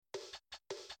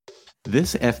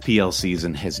This FPL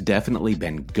season has definitely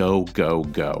been go, go,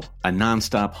 go. A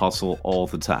nonstop hustle all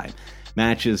the time.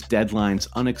 Matches, deadlines,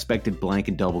 unexpected blank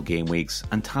and double game weeks,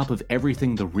 on top of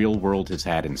everything the real world has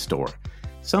had in store.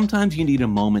 Sometimes you need a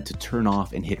moment to turn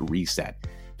off and hit reset.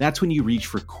 That's when you reach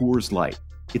for Coors Light.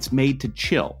 It's made to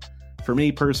chill. For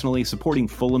me personally, supporting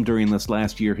Fulham during this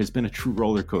last year has been a true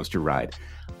roller coaster ride.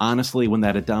 Honestly, when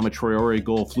that Adama Traore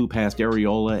goal flew past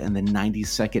Areola in the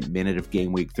 92nd minute of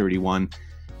game week 31,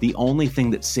 the only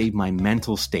thing that saved my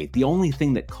mental state, the only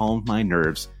thing that calmed my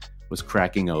nerves, was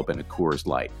cracking open a Coors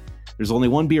Light. There's only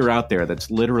one beer out there that's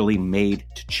literally made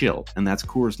to chill, and that's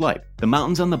Coors Light. The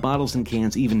mountains on the bottles and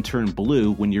cans even turn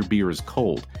blue when your beer is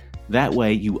cold. That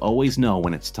way, you always know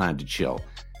when it's time to chill.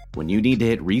 When you need to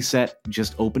hit reset,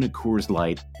 just open a Coors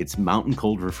Light. It's mountain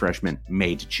cold refreshment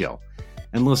made to chill.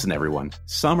 And listen, everyone,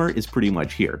 summer is pretty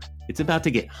much here. It's about to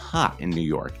get hot in New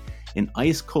York. An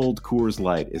ice-cold Coors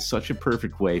Light is such a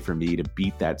perfect way for me to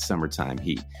beat that summertime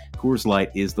heat. Coors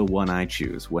Light is the one I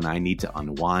choose when I need to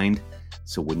unwind.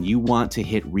 So when you want to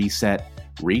hit reset,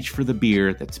 reach for the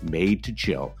beer that's made to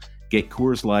chill. Get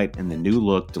Coors Light and the new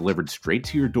look delivered straight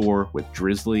to your door with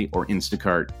Drizzly or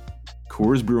Instacart.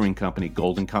 Coors Brewing Company,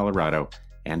 Golden, Colorado.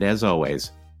 And as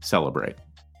always, celebrate.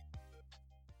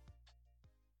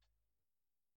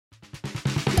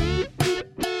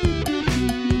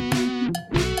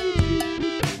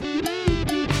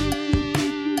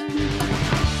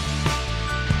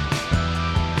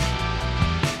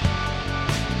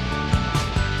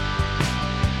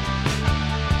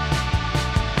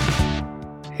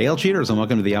 Hail cheaters, and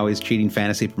welcome to the Always Cheating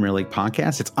Fantasy Premier League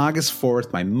podcast. It's August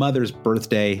 4th, my mother's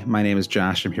birthday. My name is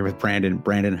Josh. I'm here with Brandon.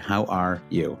 Brandon, how are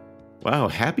you? Wow,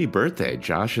 happy birthday,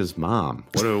 Josh's mom.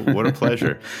 What a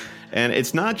pleasure. And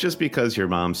it's not just because your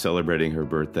mom's celebrating her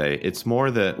birthday. It's more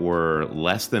that we're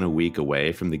less than a week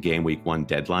away from the game week 1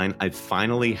 deadline. I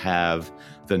finally have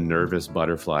the nervous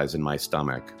butterflies in my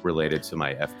stomach related to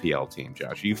my FPL team,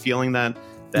 Josh. Are you feeling that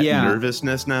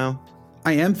nervousness now?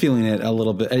 I am feeling it a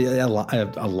little bit, a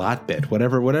lot bit.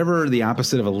 Whatever the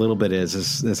opposite of a little bit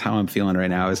is how I'm feeling right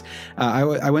now.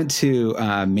 I went to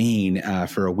Maine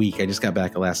for a week. I just got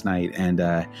back last night,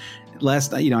 and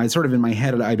last night, I sort of in my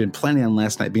head, I'd been planning on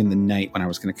last night being the night when I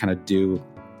was going to kind of do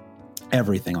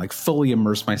everything, like fully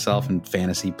immerse myself in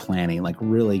fantasy planning, like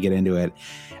really get into it.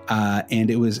 And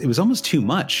it was almost too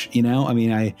much, I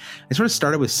mean, I sort of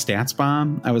started with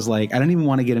StatsBomb. I was like, I don't even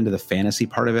want to get into the fantasy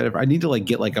part of it. I need to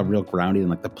get a real grounding in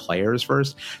the players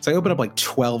first. So I opened up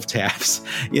 12 tabs,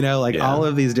 all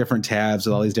of these different tabs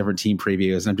with all these different team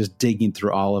previews. And I'm just digging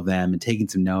through all of them and taking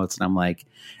some notes. And I'm like,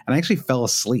 and I actually fell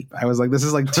asleep. I was like, this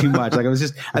is too much.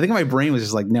 I think my brain was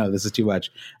just no, this is too much.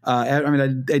 I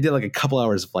did a couple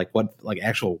hours of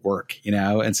actual work,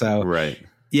 and so, right.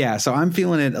 Yeah, so I'm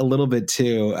feeling it a little bit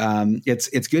too.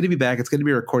 It's good to be back. It's good to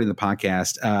be recording the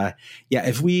podcast.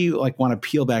 If we want to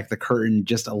peel back the curtain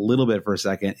just a little bit for a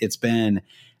second, it's been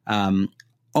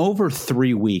over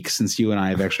 3 weeks since you and I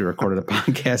have actually recorded a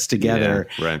podcast together.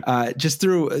 Yeah, right. Just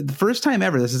through the first time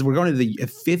ever. We're going to the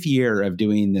 5th year of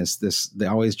doing the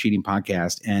Always Cheating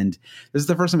podcast, and this is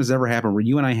the first time it's ever happened where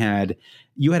you and I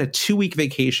you had a 2-week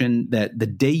vacation that the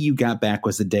day you got back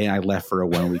was the day I left for a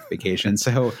 1-week vacation.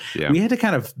 So we had to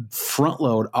kind of front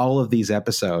load all of these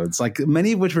episodes,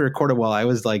 many of which we recorded while I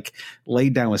was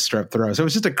laid down with strep throat. So it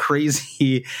was just a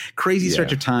crazy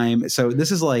stretch of time. So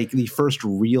this is the first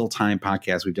real time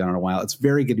podcast we've done in a while. It's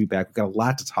very good to be back. We've got a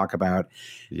lot to talk about.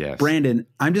 Yes. Brandon,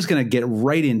 I'm just going to get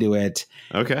right into it.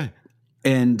 Okay.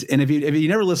 And if you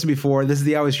never listened before, this is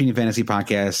the Always Cheating Fantasy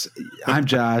Podcast. I'm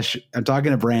Josh. I'm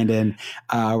talking to Brandon.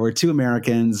 We're two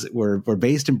Americans. We're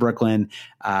based in Brooklyn.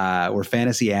 We're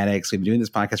fantasy addicts. We've been doing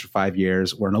this podcast for 5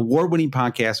 years. We're an award-winning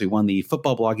podcast. We won the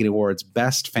Football Blogging Awards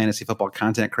Best Fantasy Football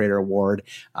Content Creator Award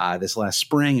this last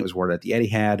spring. It was awarded at the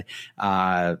Etihad.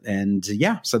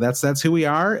 So that's who we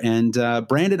are. And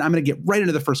Brandon, I'm going to get right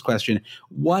into the first question.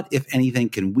 What, if anything,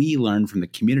 can we learn from the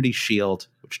Community Shield,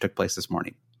 which took place this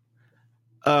morning?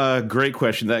 Great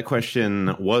question. That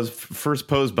question was first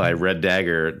posed by Red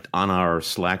Dagger on our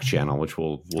Slack channel, which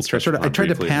we'll touch on. I tried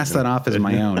to pass that off as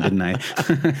my own, didn't I?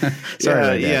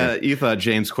 Sorry. Yeah. You thought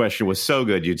James' question was so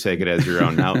good you'd take it as your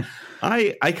own. Now,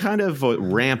 I kind of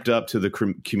ramped up to the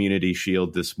Community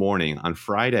Shield this morning. On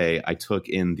Friday, I took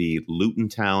in the Luton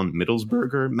Town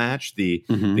Middlesbrough match, the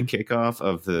kickoff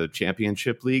of the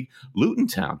Championship League. Luton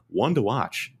Town, one to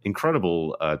watch.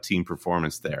 Incredible team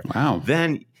performance there. Wow.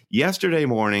 Then yesterday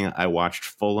morning, I watched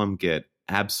Fulham get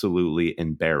absolutely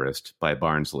embarrassed by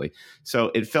Barnsley.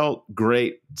 So it felt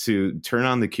great to turn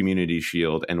on the Community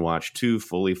Shield and watch two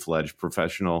fully fledged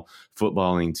professional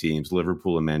footballing teams,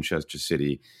 Liverpool and Manchester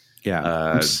City,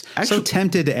 Yeah. I'm so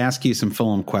tempted to ask you some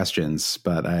Fulham questions,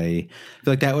 but I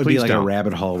feel like that would be like a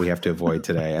rabbit hole we have to avoid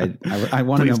today. I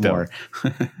want to know more.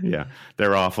 Yeah,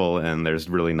 they're awful, and there's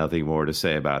really nothing more to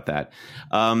say about that.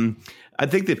 I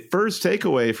think the first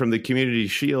takeaway from the Community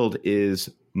Shield is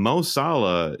Mo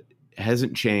Salah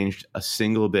hasn't changed a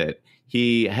single bit.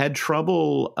 He had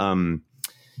trouble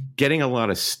getting a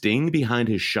lot of sting behind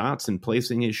his shots and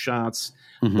placing his shots,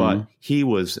 but he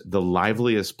was the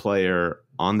liveliest player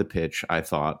on the pitch, I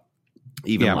thought,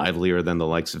 even livelier than the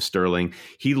likes of Sterling.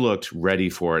 He looked ready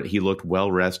for it. He looked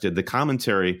well rested. The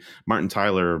commentary, Martin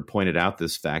Tyler pointed out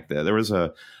this fact that there was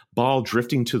a ball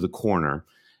drifting to the corner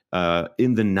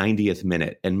in the 90th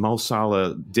minute, and Mo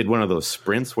Salah did one of those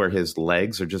sprints where his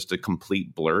legs are just a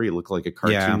complete blur. He looked like a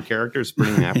cartoon character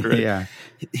sprinting after it.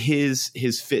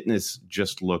 His fitness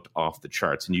just looked off the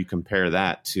charts, and you compare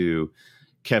that to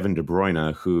Kevin De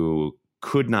Bruyne, who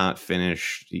could not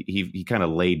finish. He kind of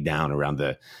laid down around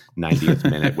the 90th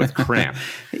minute with cramp.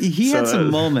 He had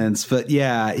some moments, but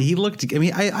he looked. I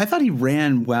mean, I thought he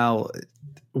ran well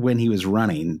when he was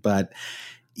running, but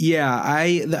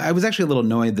I was actually a little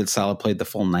annoyed that Salah played the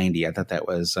full 90. I thought that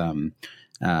was. I'm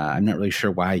not really sure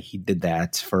why he did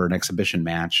that for an exhibition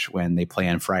match when they play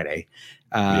on Friday.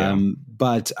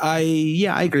 But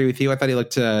I agree with you. I thought he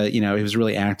looked, he was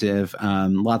really active,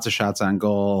 lots of shots on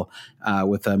goal,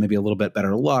 with maybe a little bit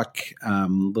better luck, a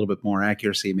little bit more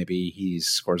accuracy. Maybe he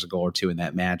scores a goal or two in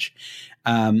that match.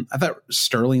 I thought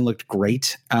Sterling looked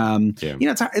great. I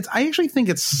actually think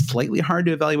it's slightly hard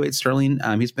to evaluate Sterling.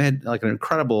 He's been like an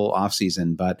incredible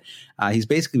offseason, but he's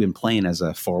basically been playing as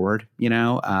a forward,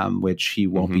 which he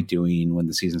won't be doing when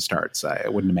the season starts. I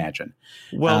wouldn't imagine.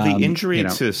 Well, the injury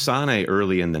to Sane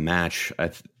early in the match,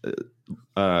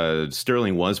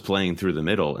 Sterling was playing through the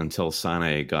middle until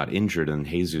Sane got injured and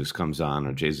Jesus comes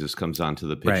on to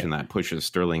the pitch, and that pushes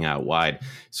Sterling out wide.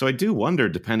 So I do wonder,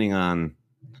 depending on,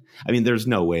 I mean, there's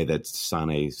no way that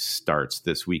Sane starts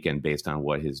this weekend based on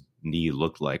what his knee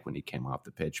looked like when he came off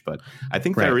the pitch. But I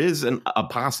think there is a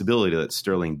possibility that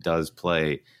Sterling does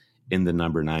play in the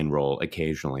number 9 role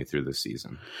occasionally through the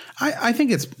season. I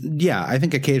think I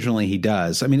think occasionally he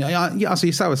does. I mean, also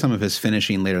you saw with some of his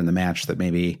finishing later in the match that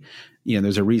maybe,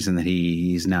 there's a reason that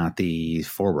he's not the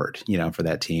forward, for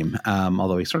that team.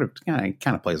 Although he sort of kind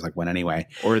of plays like one anyway.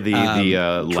 Or the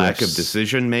lack of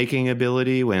decision-making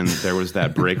ability when there was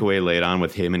that breakaway late on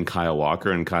with him and Kyle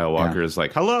Walker, and Kyle Walker is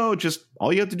like, hello, just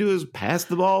all you have to do is pass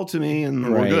the ball to me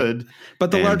and we're good.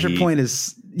 But the larger point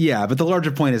is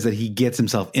that he gets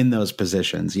himself in those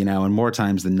positions, and more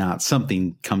times than not,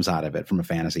 something comes out of it from a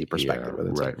fantasy perspective.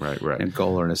 Right. A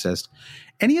goal or an assist.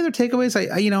 Any other takeaways?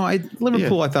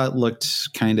 Liverpool, I thought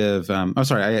looked kind of.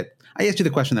 I asked you the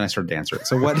question, then I started to answer it.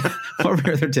 So what were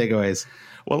your other takeaways?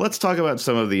 Well, let's talk about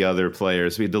some of the other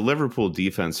players. The Liverpool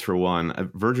defense, for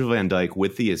one, Virgil van Dijk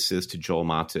with the assist to Joel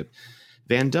Matip.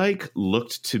 Van Dijk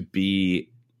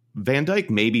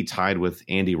maybe tied with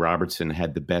Andy Robertson,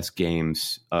 had the best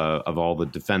games of all the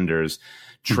defenders.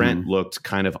 Trent looked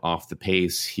kind of off the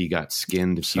pace. He got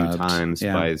skinned a few times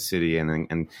by City,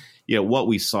 and what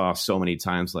we saw so many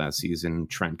times last season,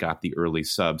 Trent got the early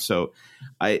sub. So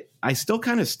I still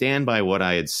kind of stand by what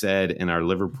I had said in our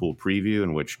Liverpool preview,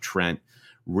 in which Trent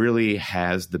really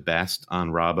has the best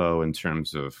on Robbo in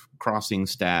terms of crossing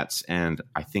stats, and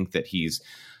I think that he's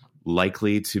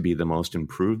likely to be the most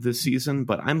improved this season.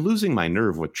 But I'm losing my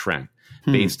nerve with Trent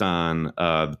based on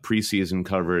the preseason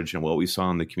coverage and what we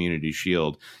saw in the Community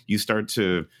Shield. You start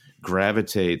to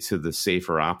gravitate to the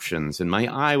safer options, and my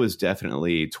eye was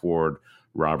definitely toward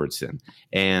Robertson.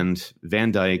 And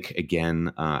Van Dijk,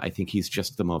 again, I think he's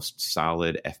just the most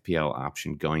solid FPL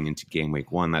option going into game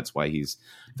week 1. That's why he's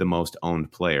the most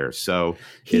owned player. So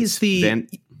he's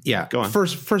go on.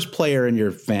 First player in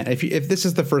your fan. If this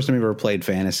is the first time you've ever played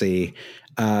fantasy,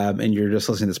 and you're just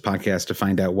listening to this podcast to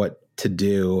find out what to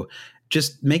do,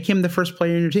 just make him the first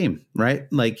player in your team, right?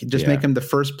 Like, just make him the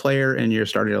first player in your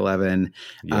starting 11.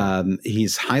 Yeah.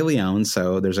 He's highly owned,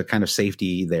 so there's a kind of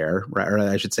safety there, right? Or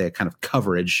I should say a kind of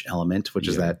coverage element, which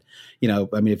is that,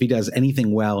 if he does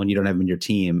anything well and you don't have him in your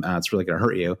team, it's really going to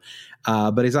hurt you.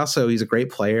 But he's a great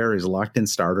player. He's a locked-in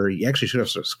starter. He actually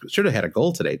should have had a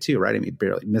goal today too, right? I mean, he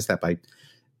barely missed that by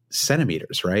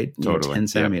centimeters, right? Totally. 10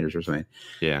 centimeters or something.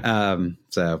 Yeah.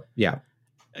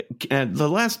 And the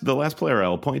last player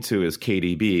I'll point to is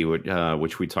KDB,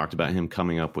 which we talked about him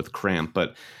coming up with cramp.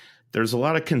 But there's a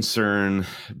lot of concern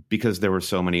because there were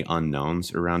so many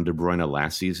unknowns around De Bruyne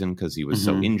last season because he was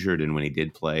so injured. And when he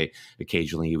did play,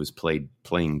 occasionally he was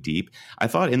playing deep. I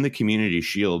thought in the Community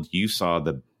Shield, you saw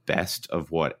the best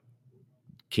of what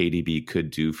KDB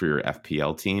could do for your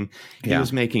FPL team. He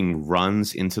was making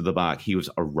runs into the box. He was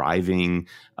arriving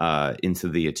into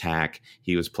the attack.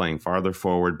 He was playing farther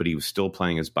forward, but he was still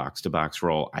playing his box-to-box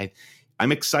role.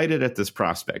 I'm excited at this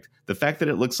prospect. The fact that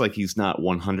it looks like he's not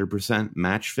 100%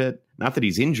 match fit, not that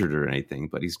he's injured or anything,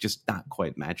 but he's just not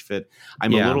quite match fit.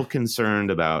 I'm a little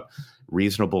concerned about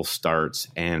reasonable starts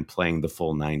and playing the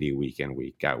full 90 week in,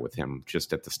 week out with him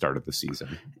just at the start of the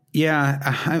season. Yeah,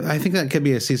 I think that could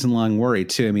be a season-long worry,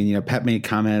 too. I mean, Pep made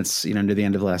comments, near the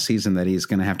end of last season that he's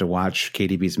going to have to watch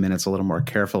KDB's minutes a little more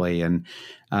carefully. And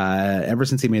ever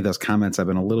since he made those comments, I've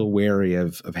been a little wary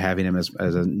of having him as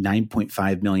a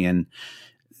 9.5 million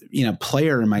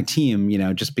player in my team,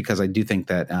 just because I do think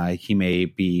that he may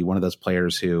be one of those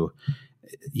players who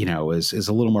is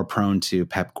a little more prone to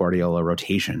Pep Guardiola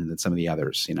rotation than some of the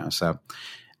others, So, so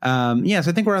I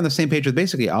think we're on the same page with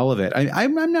basically all of it.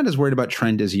 I'm not as worried about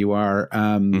Trent as you are.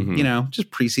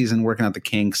 Just preseason working out the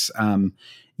kinks.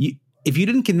 If you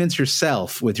didn't convince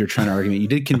yourself with your Trent argument, you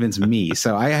did convince me.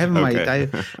 So I have him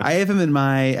I have him in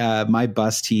my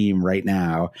bus team right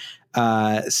now.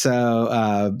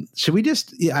 Should we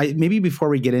just maybe before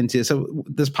we get into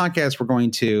this podcast, we're going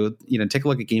to take a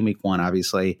look at game week 1.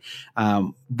 Obviously,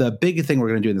 the big thing we're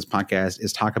going to do in this podcast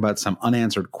is talk about some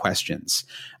unanswered questions.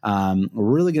 We're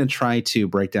really going to try to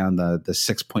break down the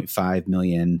 6.5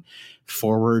 million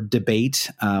forward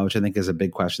debate, which I think is a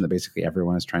big question that basically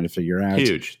everyone is trying to figure out.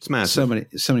 Huge. It's massive.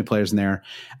 So many players in there.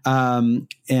 We're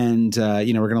going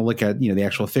to look at, the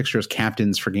actual fixtures,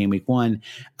 captains for game week 1.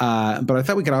 But I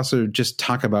thought we could also just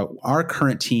talk about our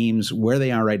current teams, where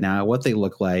they are right now, what they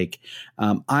look like.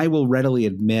 I will readily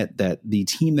admit that the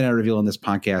team that I reveal in this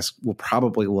podcast will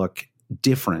probably look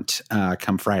different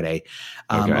come Friday.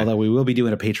 Although we will be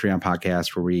doing a Patreon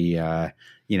podcast where we,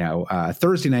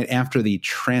 Thursday night after the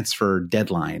transfer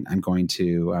deadline, I'm going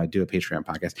to do a Patreon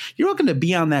podcast. You're welcome to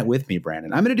be on that with me,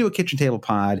 Brandon. I'm going to do a kitchen table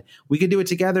pod. We could do it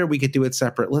together. We could do it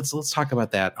separate. Let's talk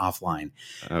about that offline.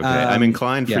 Okay. I'm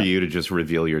inclined for you to just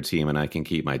reveal your team, and I can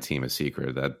keep my team a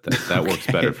secret. That works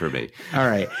better for me. All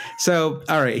right. So,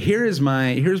 here's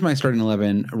my starting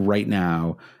 11 right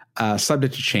now,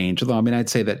 subject to change. Although, I'd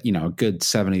say that, a good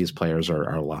 7 of these players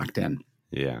are locked in.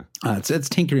 Yeah. It's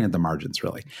tinkering at the margins,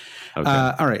 really.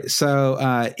 Okay. All right.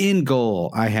 So in goal,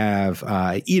 I have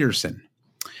Ederson.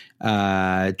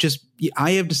 I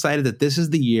have decided that this is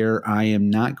the year I am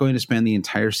not going to spend the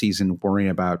entire season worrying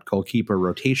about goalkeeper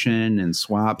rotation and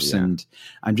swaps. Yeah. And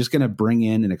I'm just going to bring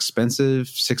in an expensive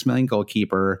 6 million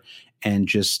goalkeeper and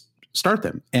just start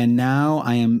them. And now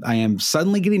I am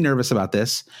suddenly getting nervous about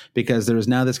this because there is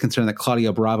now this concern that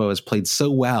Claudio Bravo has played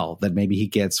so well that maybe he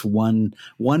gets one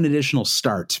additional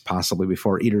start possibly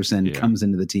before Ederson comes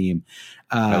into the team.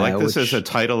 I like this as a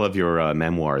title of your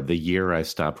memoir, The Year I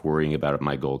Stopped Worrying About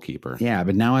My Goalkeeper. Yeah,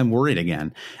 but now I'm worried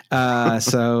again.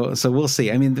 So we'll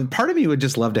see. I mean, part of me would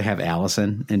just love to have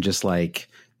Allison and just have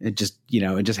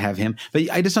him, but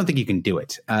I just don't think you can do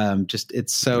it.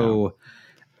 It's so... Yeah.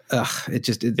 It's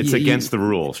against the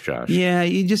rules, Josh. Yeah,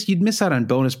 you'd miss out on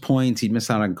bonus points, you'd miss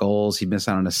out on goals, you'd miss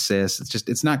out on assists.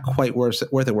 It's not quite worth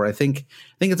it. Where I think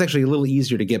it's actually a little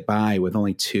easier to get by with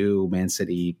only 2 Man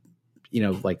City. I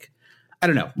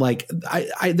don't know.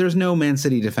 There's no Man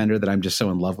City defender that I'm just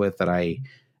so in love with that I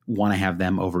want to have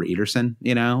them over Ederson.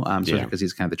 Especially because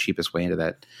he's kind of the cheapest way into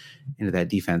that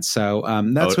defense. So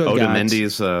that's what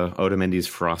Otamendi's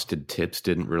frosted tips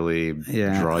didn't really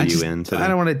draw you into. I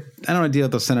don't want to deal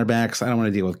with the center backs. I don't want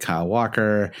to deal with Kyle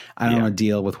Walker. I don't want to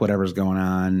deal with whatever's going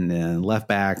on in left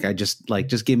back. I just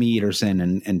give me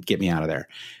Ederson and get me out of there.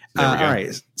 All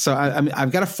right. So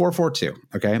I've got a 4-4-2.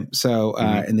 Okay. So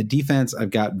in the defense,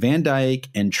 I've got Van Dijk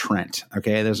and Trent.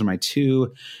 Okay. Those are my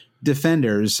 2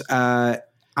 defenders.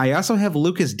 I also have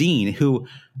Lucas Dean, who,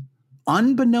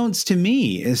 unbeknownst to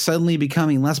me, is suddenly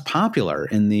becoming less popular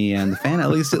in the fan, at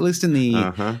least in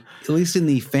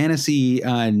the fantasy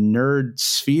nerd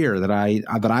sphere that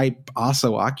I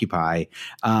also occupy.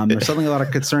 There's suddenly a lot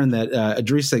of concern that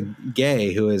Idrissa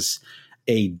Gueye, who is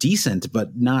a decent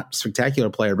but not spectacular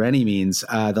player by any means,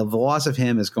 the loss of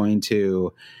him is going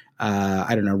to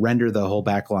render the whole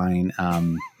back line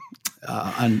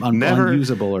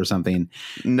unusable or something.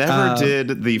 Never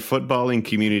did the footballing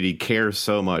community care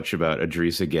so much about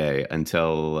Idrissa Gueye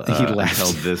until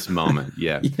this moment.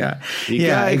 Yeah. The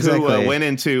guy exactly. who went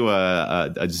into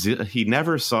he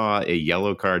never saw a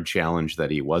yellow card challenge that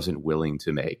he wasn't willing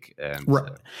to make. And,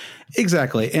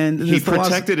 exactly. And he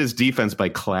protected his defense by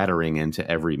clattering into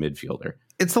every midfielder.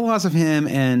 It's the loss of him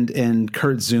and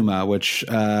Kurt Zuma, which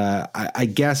I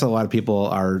guess a lot of people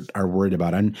are worried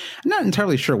about. I'm not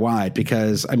entirely sure why,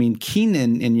 because I mean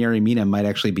Keenan and Yerry Mina might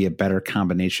actually be a better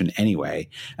combination anyway.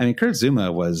 I mean Kurt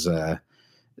Zuma was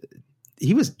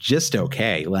he was just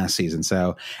okay last season.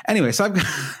 So anyway, so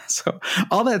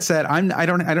all that said, I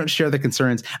don't share the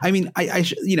concerns. I mean,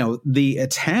 the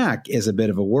attack is a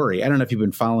bit of a worry. I don't know if you've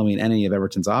been following any of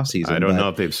Everton's offseason. I don't know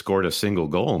if they've scored a single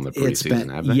goal in the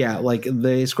preseason, have they? Yeah, like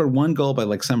they scored one goal by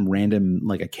like some random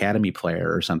like academy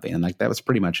player or something, and like that was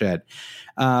pretty much it.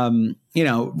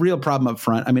 Real problem up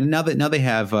front. I mean, now they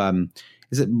have.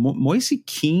 Is it Moise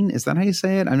Kean? Is that how you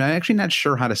say it? I'm actually not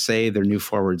sure how to say their new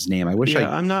forward's name.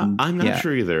 I'm not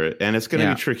sure either. And it's going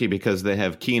to be tricky because they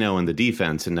have Keno in the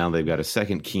defense, and now they've got a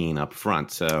second Kean up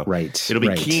front. So it'll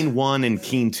be Kean 1 and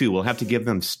Kean 2. We'll have to give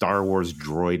them Star Wars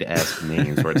droid-esque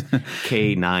names where it's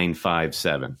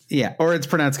K957. Yeah, or it's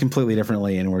pronounced completely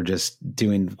differently, and we're just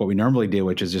doing what we normally do,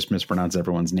 which is just mispronounce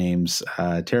everyone's names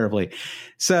terribly.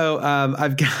 So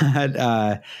I've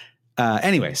got...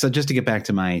 anyway, so just to get back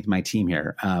to my team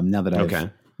here, now that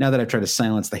I've tried to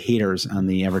silence the haters on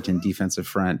the Everton defensive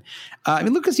front, I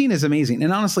mean, Lucas Dean is amazing.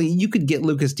 And honestly, you could get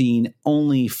Lucas Dean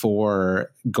only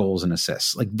for goals and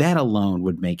assists. Like that alone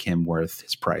would make him worth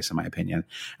his price, in my opinion,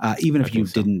 even if you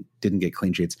didn't get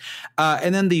clean sheets.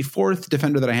 And then the fourth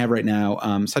defender that I have right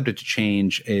now, subject to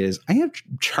change, is I have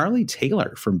Charlie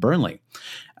Taylor from Burnley.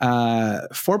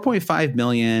 4.5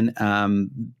 million,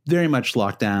 very much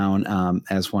locked down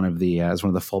as one of the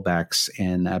fullbacks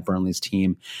in Burnley's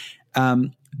team.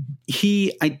 They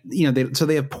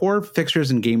have poor fixtures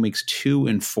in game weeks 2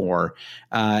 and 4,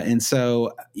 and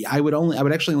so I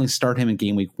would actually only start him in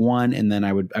game week 1, and then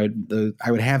I would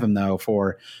have him though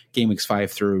for game weeks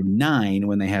 5 through 9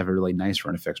 when they have a really nice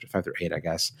run of fixture, 5 through 8, I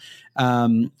guess.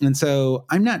 And so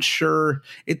I'm not sure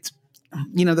it's.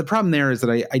 The problem there is that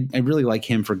I really like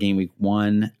him for game week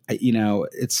 1.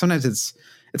 It's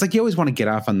like you always want to get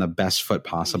off on the best foot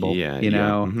possible.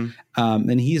 Mm-hmm.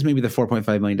 And he's maybe the 4.5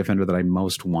 million defender that I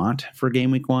most want for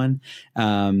game week 1.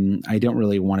 I don't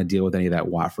really want to deal with any of that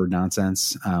Watford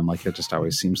nonsense. Like it just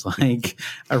always seems like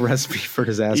a recipe for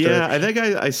disaster. Yeah, I think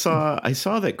I saw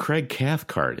that Craig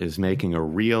Cathcart is making a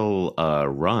real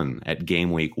run at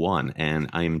game week 1, and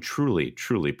I am truly,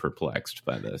 truly perplexed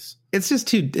by this. It's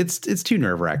just it's too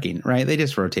nerve wracking, right? They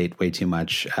just rotate way too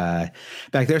much back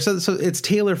there. So it's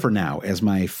Taylor for now as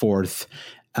my fourth.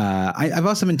 I've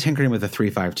also been tinkering with a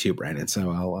 3-5-2, Brandon.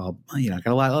 So I'll got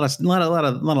a lot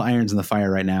of irons in the fire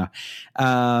right now.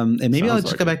 And maybe I'll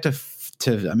just go back to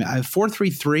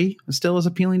 4-3-3 still is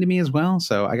appealing to me as well.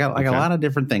 So I got a lot of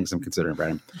different things I'm considering,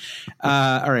 Brandon.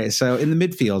 All right. So in the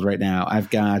midfield right now, I've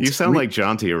got. You sound like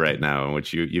Jonty right now, in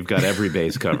which you've got every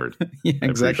base covered. Yeah,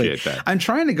 exactly. I appreciate that. I'm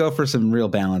trying to go for some real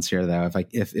balance here, though,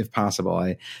 if possible.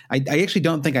 I actually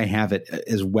don't think I have it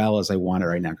as well as I want it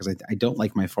right now because I don't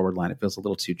like my forward line. It feels a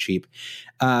little too cheap.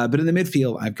 But in the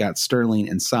midfield, I've got Sterling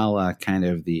and Salah, kind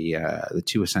of the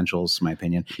two essentials, in my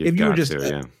opinion.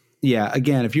 Yeah,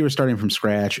 again, if you were starting from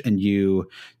scratch and you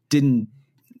didn't,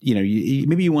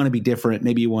 maybe you want to be different,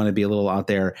 maybe you want to be a little out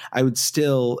there, I would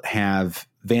still have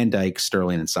Van Dijk,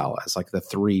 Sterling, and Salah as like the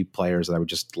three players that I would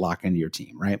just lock into your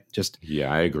team, right?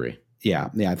 Yeah, I agree. Yeah,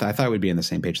 I thought we'd be on the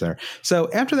same page there. So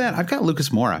after that, I've got Lucas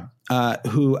Moura,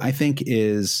 who I think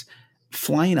is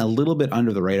flying a little bit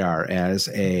under the radar as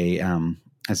a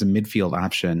midfield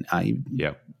option.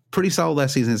 Pretty solid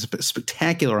last season. It's a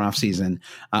spectacular offseason.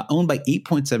 Owned by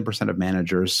 8.7% of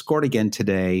managers. Scored again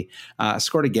today.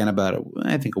 Scored again about,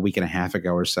 I think, a week and a half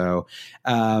ago or so.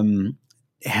 We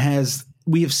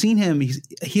have seen him.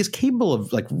 He is capable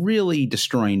of like really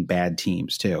destroying bad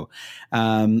teams too.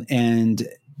 And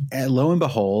lo and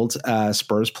behold,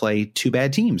 Spurs play two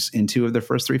bad teams in two of their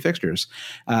first three fixtures.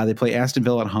 They play Aston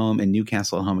Villa at home and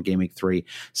Newcastle at home in game week 3.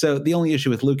 So the only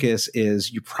issue with Lucas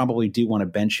is you probably do want to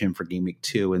bench him for game week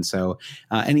 2. And so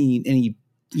any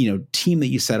team that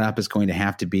you set up is going to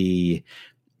have to be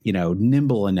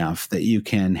nimble enough that you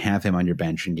can have him on your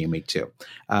bench in game week 2.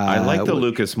 I like the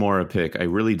Lucas Moura pick. I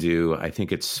really do. I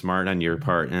think it's smart on your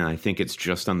part, and I think it's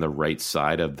just on the right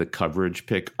side of the coverage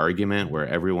pick argument where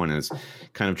everyone is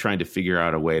kind of trying to figure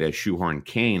out a way to shoehorn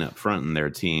Kane up front in their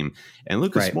team. And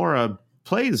Lucas Moura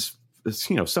plays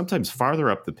sometimes farther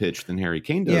up the pitch than Harry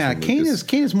Kane does. Yeah, Kane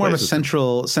is more of a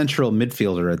central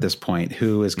midfielder at this point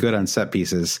who is good on set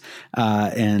pieces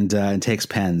and takes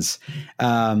pens.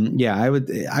 I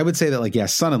would say that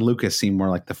Son and Lucas seem more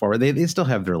like the forward. They still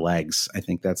have their legs. I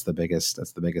think that's the biggest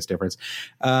difference.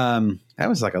 That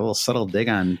was like a little subtle dig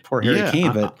on poor Harry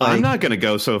Kane, but I'm not going to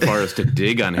go so far as to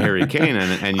dig on Harry Kane,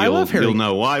 and you'll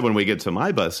know why when we get to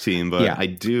my bus team. But I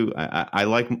do. I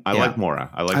like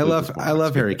Mora. I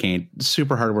love Harry Kane.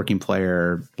 Super hardworking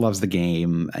player, loves the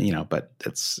game, but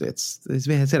it's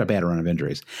had a bad run of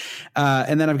injuries.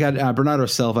 And then I've got Bernardo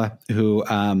Silva, who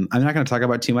I'm not going to talk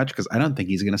about too much because I don't think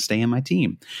he's going to stay in my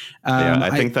team. I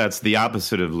think that's the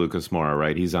opposite of Lucas Moura,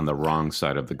 right? He's on the wrong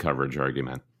side of the coverage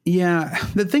argument. Yeah.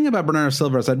 The thing about Bernardo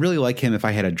Silva is I'd really like him if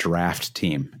I had a draft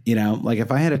team,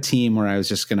 if I had a team where I was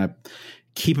just going to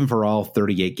keep him for all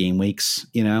 38 game weeks,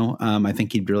 I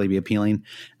think he'd really be appealing.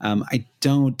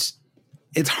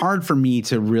 It's hard for me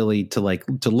to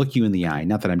look you in the eye.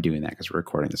 Not that I'm doing that because we're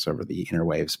recording this over the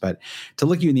interwaves, but to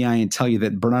look you in the eye and tell you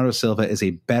that Bernardo Silva is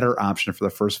a better option for the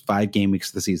first 5 game weeks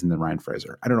of the season than Ryan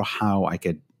Fraser. I don't know how I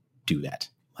could do that.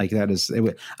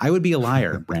 I would be a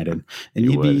liar, Brandon, and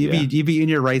you'd be in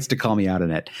your rights to call me out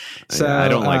on it. So I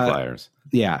don't like liars.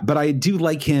 Yeah, but I do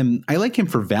like him. I like him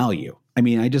for value. I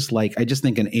mean, I just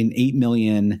think an 8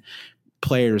 million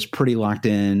player is pretty locked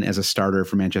in as a starter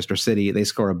for Manchester City. They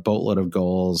score a boatload of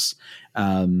goals.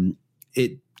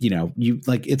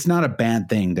 It's not a bad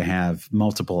thing to have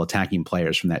multiple attacking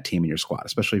players from that team in your squad,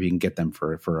 especially if you can get them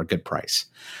for a good price.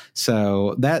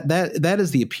 So that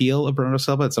is the appeal of Bernardo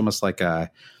Silva. It's almost like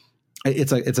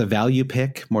it's a value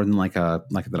pick more than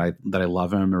that I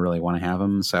love him or really want to have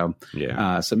him. So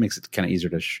so it makes it kind of easier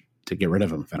to get rid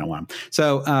of him if I don't want him.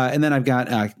 So and then I've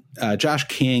got Josh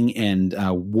King and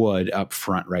Wood up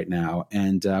front right now,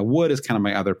 and Wood is kind of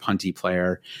my other punty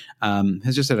player.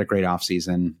 Has just had a great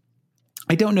offseason.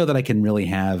 I don't know that I can really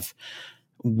have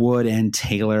Wood and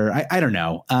Taylor. I don't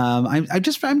know. I'm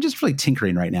just really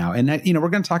tinkering right now, and we're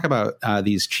going to talk about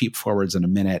these cheap forwards in a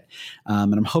minute,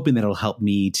 and I'm hoping that it'll help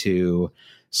me to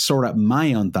sort out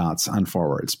my own thoughts on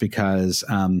forwards because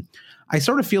I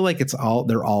sort of feel like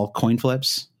they're all coin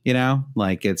flips. You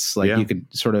could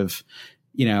sort of,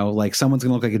 someone's going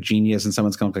to look like a genius and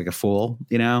someone's going to look like a fool,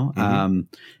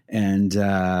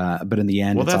 Mm-hmm. But in the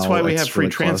end, that's why we have free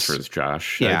really transfers,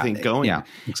 Josh. Yeah, I think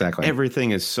exactly.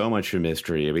 Everything is so much a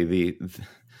mystery. I mean,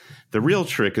 the real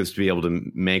trick is to be able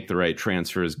to make the right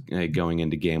transfers going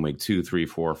into game week 2, 3,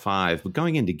 4, 5. But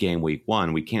going into game week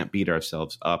 1, we can't beat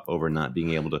ourselves up over not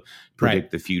being able to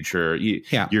predict the future.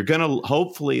 You're going to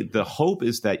hopefully the hope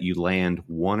is that you land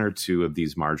 1 or 2 of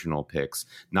these marginal picks.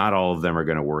 Not all of them are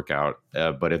going to work out.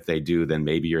 But if they do, then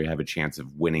maybe you have a chance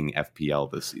of winning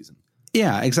FPL this season.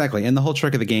 Yeah, exactly. And the whole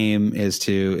trick of the game is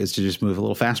to just move a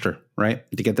little faster, right?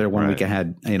 To get there 1 week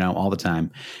ahead, all the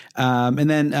time. And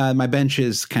then my bench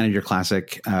is kind of your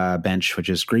classic bench, which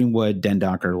is Greenwood,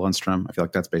 Dendocker, Lundstrom. I feel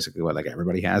like that's basically what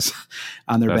everybody has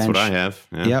on their bench. That's what I have.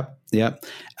 Yeah. Yep.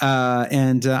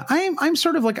 And I'm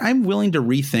sort of I'm willing to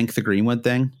rethink the Greenwood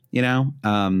thing.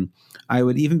 I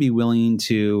would even be willing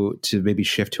to maybe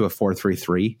shift to a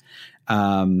 4-3-3.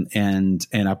 And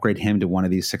upgrade him to one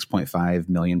of these 6.5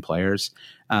 million players.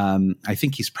 I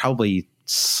think he's probably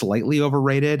slightly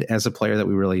overrated as a player that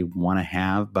we really want to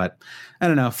have, but I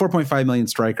don't know, 4.5 million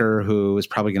striker who is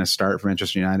probably going to start for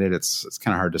Manchester United. It's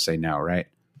kind of hard to say no, right?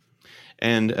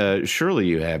 And surely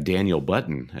you have Daniel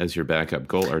Button as your backup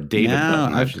goal, or David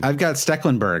Button. I've got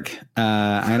Stecklenburg.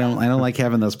 I don't like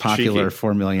having those popular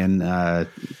 4 million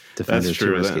That's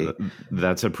true.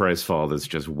 That's a price fall that's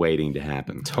just waiting to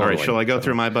happen. Totally. All right, shall I go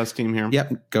through my bus team here?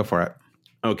 Yep, go for it.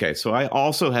 Okay, so I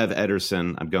also have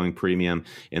Ederson. I'm going premium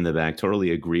in the back.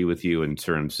 Totally agree with you in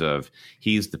terms of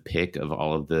he's the pick of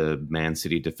all of the Man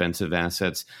City defensive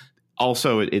assets.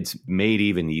 Also, it's made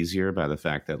even easier by the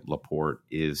fact that Laporte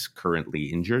is currently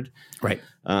injured. Right.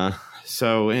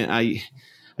 So I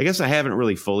guess I haven't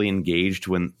really fully engaged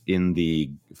in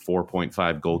the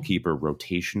 4.5 goalkeeper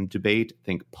rotation debate. I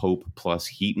think Pope plus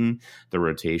Heaton, the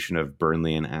rotation of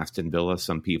Burnley and Aston Villa.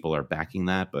 Some people are backing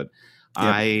that, but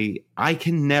yep. I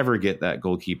can never get that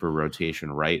goalkeeper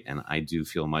rotation right, and I do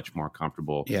feel much more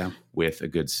comfortable with a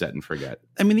good set and forget.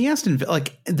 I mean, the Aston Villa,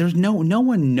 there's no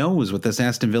one knows what this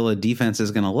Aston Villa defense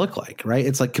is going to look like, right?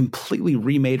 It's completely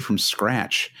remade from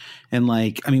scratch, and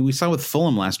we saw with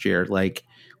Fulham last year,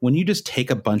 when you just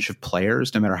take a bunch of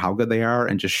players, no matter how good they are,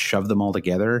 and just shove them all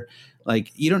together,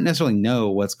 you don't necessarily know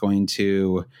what that's going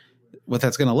to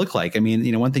look like. I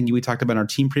mean, one thing we talked about in our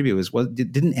team preview is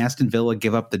didn't Aston Villa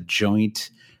give up the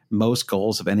joint most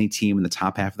goals of any team in the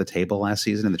top half of the table last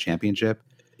season in the championship?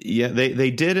 Yeah,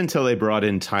 they did until they brought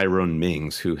in Tyrone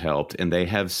Mings, who helped, and they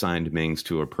have signed Mings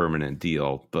to a permanent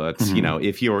deal. But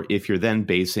if you're then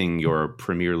basing your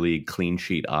Premier League clean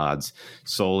sheet odds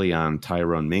solely on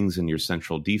Tyrone Mings in your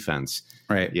central defense,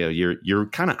 right? You're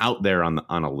kind of out there on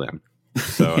a limb.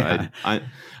 So yeah.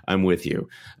 I'm with you,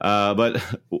 but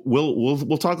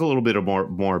we'll talk a little bit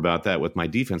more about that with my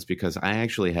defense, because I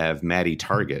actually have Matty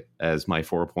Targett as my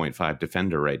 4.5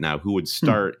 defender right now, who would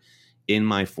start in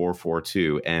my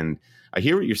 4-4-2. And I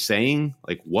hear what you're saying.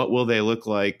 Like, what will they look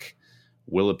like?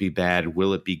 Will it be bad?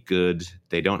 Will it be good?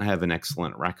 They don't have an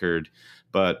excellent record,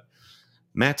 but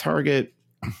Matt Targett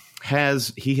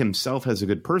he himself has a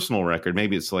good personal record.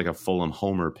 Maybe it's like a Fulham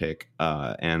homer pick.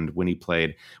 And when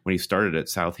he started at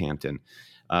Southampton,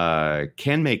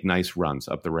 can make nice runs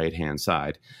up the right-hand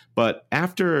side. But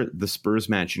after the Spurs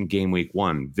match in game week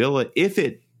 1, Villa, if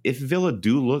Villa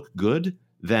do look good,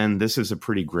 then this is a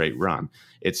pretty great run.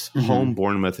 It's home,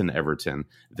 Bournemouth, and Everton,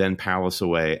 then Palace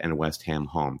away and West Ham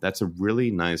home. That's a really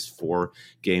nice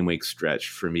 4-game week stretch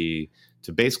for me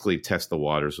to basically test the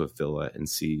waters with Villa and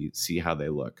see how they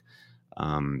look.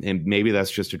 And maybe that's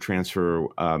just a transfer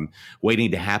waiting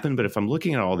to happen. But if I'm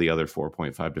looking at all the other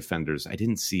 4.5 defenders, I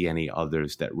didn't see any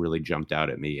others that really jumped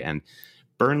out at me. And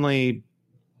Burnley,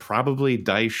 probably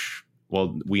Dyche.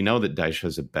 Well, we know that Dyche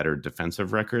has a better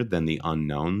defensive record than the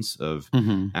unknowns of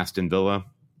Aston Villa.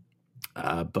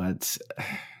 But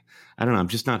I don't know. I'm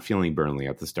just not feeling Burnley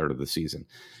at the start of the season.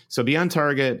 So beyond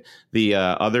Targett, the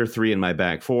other 3 in my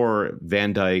back 4,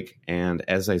 Van Dijk. And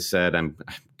as I said, I'm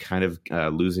kind of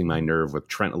losing my nerve with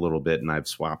Trent a little bit, and I've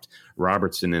swapped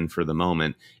Robertson in for the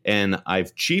moment. And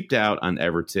I've cheaped out on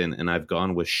Everton, and I've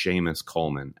gone with Seamus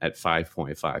Coleman at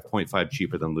 5.5, 0.5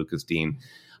 cheaper than Lucas Digne.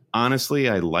 Honestly,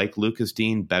 I like Lucas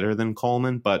Digne better than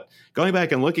Coleman, but going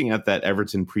back and looking at that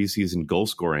Everton preseason goal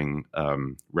scoring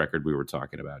record we were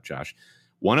talking about, Josh,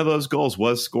 one of those goals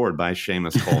was scored by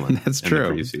Seamus Coleman. That's true.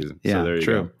 In the preseason. Yeah, so there you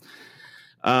true. go.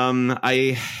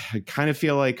 I kind of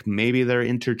feel like maybe they're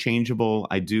interchangeable.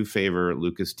 I do favor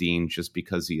Lucas Digne just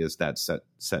because he is that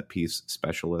set piece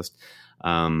specialist. But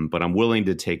I'm willing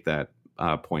to take that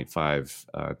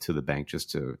 0.5 to the bank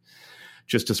just to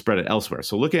spread it elsewhere.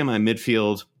 So looking at my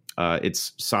midfield,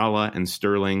 it's Salah and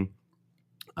Sterling.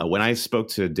 When I spoke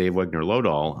to Dave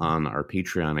Wegner-Lodahl on our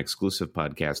Patreon exclusive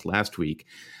podcast last week,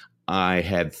 I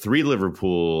had 3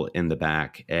 Liverpool in the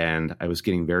back, and I was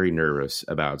getting very nervous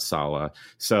about Salah.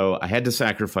 So I had to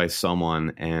sacrifice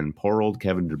someone, and poor old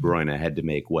Kevin De Bruyne had to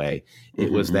make way.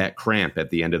 It was that cramp at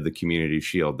the end of the Community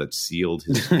Shield that sealed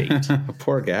his fate.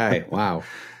 Poor guy. Wow.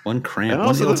 One cramp. And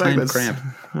also one the fact time that cramp.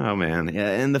 Oh man, yeah,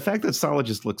 and the fact that Salah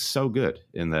just looks so good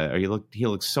he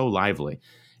looks so lively.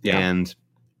 Yeah. And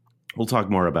we'll talk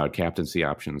more about captaincy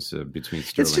options between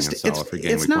Sterling and Salah for game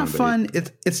week 1. It's not fun.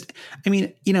 It's. I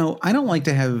mean, I don't like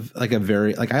to have like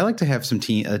I like to have a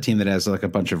team that has like a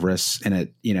bunch of risks in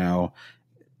it.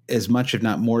 As much, if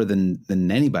not more than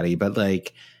anybody. But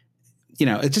like,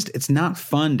 it's not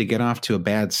fun to get off to a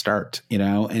bad start,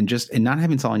 and not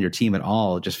having Salah on your team at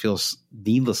all just feels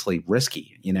needlessly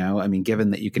risky, I mean,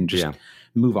 given that you can just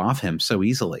move off him so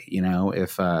easily,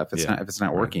 if it's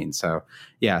not working. So,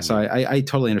 so I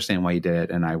totally understand why you did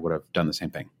it, and I would have done the same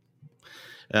thing.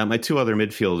 My 2 other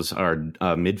midfielders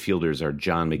are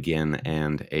John McGinn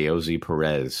and Ayoze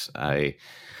Perez. I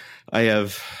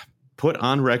have put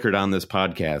on record on this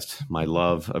podcast my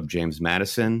love of James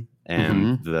Maddison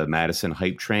and the Madison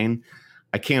hype train.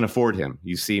 I can't afford him.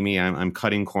 You see me, I'm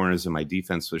cutting corners in my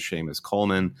defense with Seamus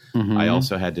Coleman. I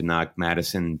also had to knock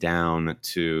Maddison down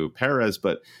to Perez,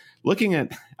 but looking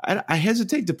at, I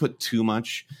hesitate to put too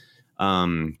much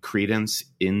credence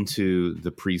into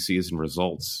the preseason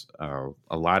results.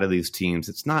 A lot of these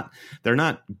teams, they're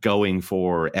not going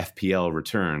for FPL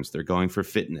returns. They're going for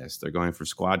fitness. They're going for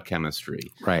squad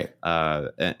chemistry. Right.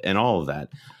 And all of that.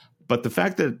 But the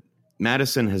fact that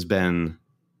Maddison has been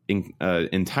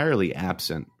entirely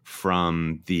absent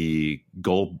from the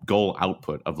goal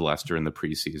output of Leicester in the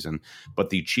preseason, but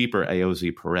the cheaper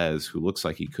Ayoze Perez, who looks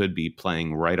like he could be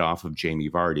playing right off of Jamie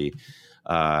Vardy,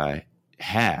 I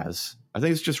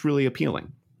think it's just really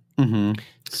appealing.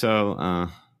 So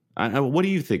what do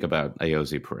you think about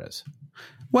Ayoze Perez?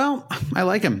 Well, I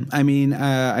like him. I mean,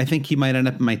 I think he might end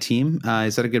up in my team.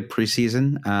 He's had a good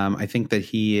preseason. I think that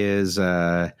he is.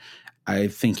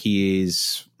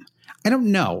 I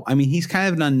don't know. I mean, he's kind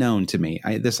of an unknown to me.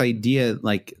 This idea,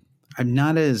 like, I'm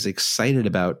not as excited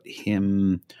about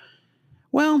him.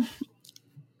 Well,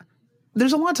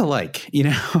 there's a lot to like,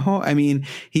 I mean,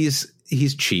 he's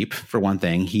he's cheap for one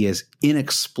thing. He is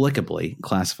inexplicably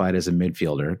classified as a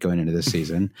midfielder going into this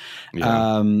season.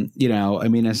 Yeah. You know, I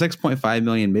mean, a 6.5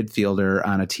 million midfielder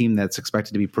on a team that's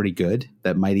expected to be pretty good,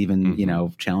 that might even, you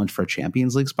know, challenge for a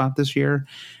Champions League spot this year.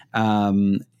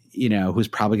 You know, who's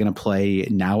probably going to play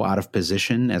now out of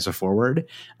position as a forward,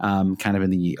 kind of in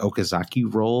the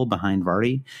Okazaki role behind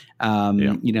Vardy.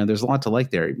 You know, there's a lot to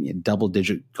like there.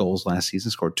 Double-digit goals last season,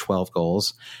 scored 12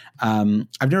 goals. I've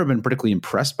never been particularly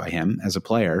impressed by him as a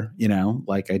player. You know,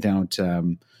 like I don't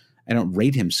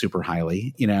rate him super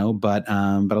highly. You know, but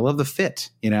I love the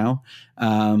fit. You know,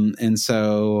 and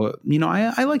so you know,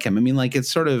 I like him. I mean, like it's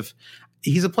sort of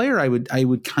he's a player I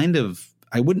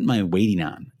wouldn't mind waiting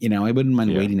on, you know, I wouldn't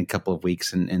mind waiting a couple of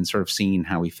weeks and sort of seeing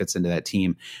how he fits into that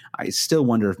team. I still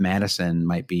wonder if Madison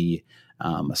might be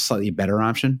a slightly better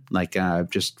option, like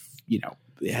just, you know,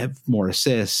 have more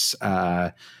assists,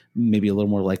 maybe a little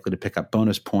more likely to pick up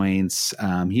bonus points.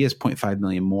 He has 0.5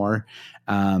 million more.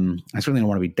 I certainly don't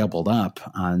want to be doubled up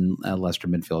on Leicester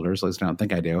midfielders. At least I don't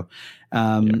think I do.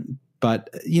 But,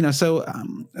 you know, so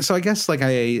I guess like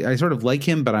I sort of like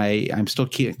him, but I'm still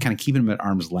kind of keeping him at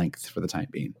arm's length for the time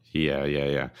being.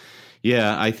 Yeah.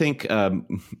 I think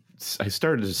I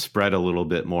started to spread a little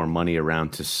bit more money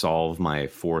around to solve my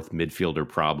fourth midfielder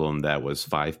problem that was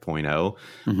 5.0.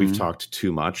 We've talked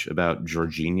too much about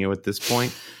Jorginho at this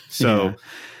point. So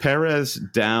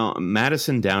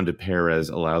Madison down to Perez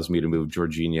allows me to move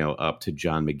Jorginho up to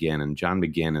John McGinn. And John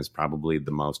McGinn is probably the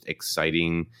most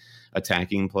exciting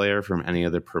attacking player from any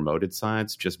of the promoted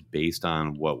sides, just based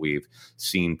on what we've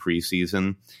seen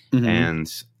preseason.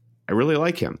 And I really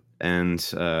like him. And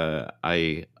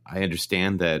I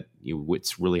understand that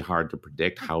it's really hard to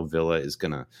predict how Villa is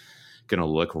gonna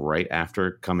look right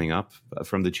after coming up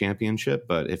from the championship.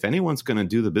 But if anyone's going to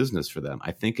do the business for them,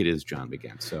 I think it is John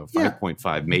McGinn. So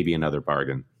 5.5, maybe another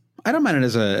bargain. I don't mind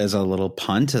it as a little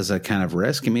punt, as a kind of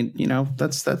risk. I mean, you know,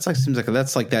 that's like seems like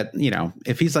that's like that. You know,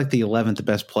 if he's like the 11th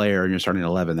best player and you're starting at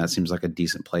 11, that seems like a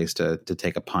decent place to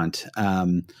take a punt.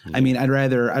 I mean, I'd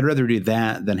rather do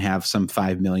that than have some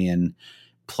 5 million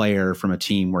player from a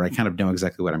team where I kind of know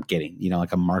exactly what I'm getting. You know,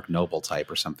 like a Mark Noble type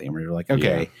or something, where you're like,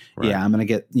 okay, I'm going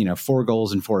to get 4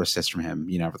 goals and 4 assists from him.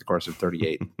 You know, over the course of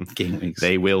 38 game weeks,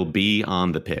 they will be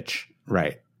on the pitch.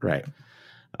 Right.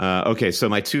 Okay, so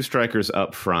my 2 strikers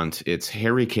up front, it's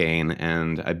Harry Kane,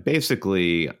 and I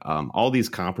basically, all these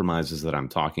compromises that I'm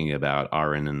talking about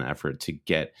are in an effort to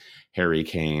get Harry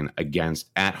Kane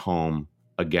at home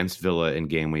against Villa in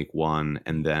game week 1,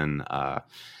 and then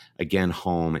again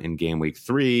home in game week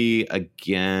 3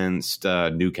 against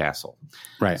Newcastle.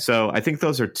 Right. So I think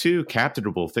those are 2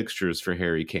 captainable fixtures for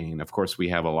Harry Kane. Of course, we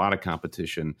have a lot of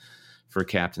competition for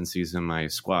captaincies in my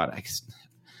squad.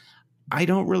 I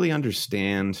don't really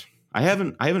understand. I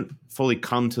haven't fully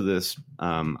come to this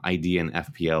idea in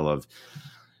FPL of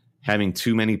having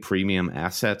too many premium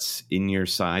assets in your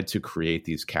side to create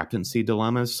these captaincy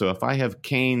dilemmas. So if I have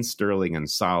Kane, Sterling, and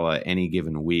Salah any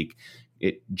given week,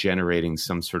 it generating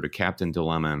some sort of captain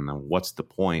dilemma, and what's the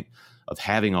point of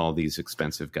having all these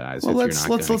expensive guys? Well,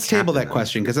 let's table that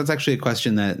question, because that's actually a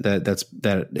question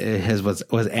that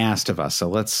was asked of us. So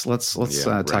let's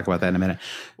talk about that in a minute.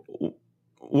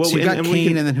 Well, so you got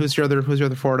Kane, and then who's your other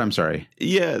forward? I'm sorry.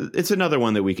 Yeah, it's another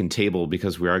one that we can table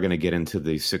because we are going to get into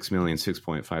the 6 million,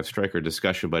 6.5 striker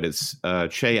discussion, but it's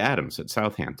Che Adams at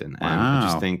Southampton. Wow. And I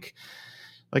just think,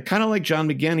 like, kind of like John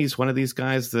McGinn, he's one of these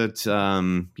guys that,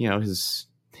 you know, his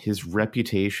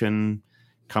reputation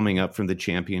coming up from the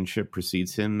championship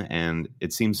precedes him, and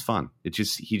it seems fun. He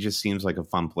just seems like a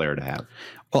fun player to have.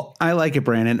 Well, I like it,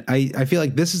 Brandon. I feel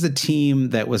like this is a team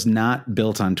that was not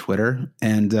built on Twitter,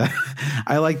 and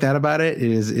I like that about it.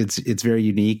 It's very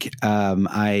unique.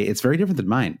 It's very different than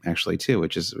mine, actually, too,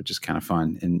 which is kind of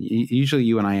fun. And usually,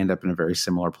 you and I end up in a very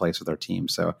similar place with our team.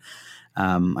 So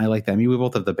I like that. I mean, we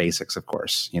both have the basics, of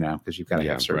course, you know, because you've got to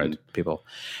have certain people.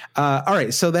 All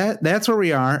right. So that's where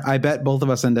we are. I bet both of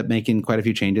us end up making quite a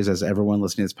few changes, as everyone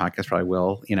listening to this podcast probably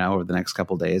will, you know, over the next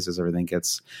couple of days as everything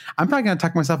gets. I'm probably going to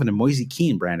talk myself into Moise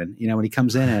Kean, Brandon, you know, when he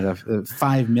comes in at a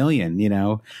 5 million, you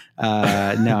know. No,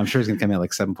 I'm sure he's going to come in at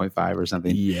like 7.5 or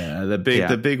something. Yeah.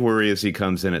 The big worry is he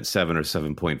comes in at 7 or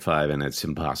 7.5, and it's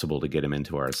impossible to get him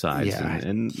into our sides. Yeah,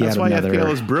 and that's why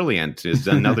FPL is brilliant. Is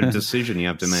another decision you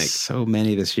have to make. So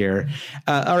many this year.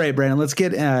 All right, Brandon, let's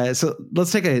get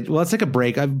let's take a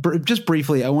break. Just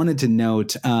briefly, I wanted to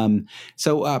note,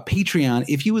 Patreon,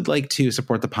 if you would like to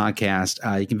support the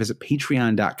podcast, you can visit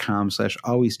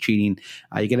patreon.com/alwayscheating.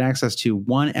 You get access to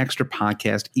one extra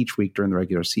podcast each week during the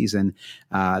regular season.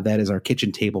 That is our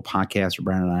kitchen table podcast where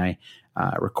Brandon and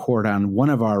record on one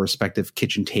of our respective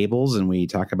kitchen tables, and we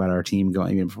talk about our team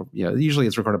going. Usually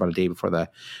it's recorded about a day before the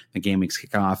game weeks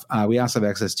kick off. We also have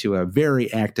access to a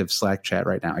very active Slack chat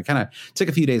right now. I kind of took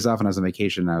a few days off when I was on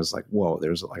vacation, and I was like, "Whoa,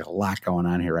 there's like a lot going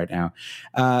on here right now."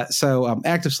 So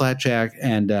active Slack chat,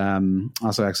 and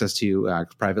also access to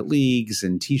private leagues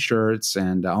and T-shirts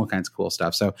and all kinds of cool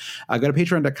stuff. So go to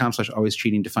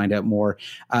patreon.com/alwayscheating to find out more.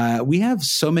 We have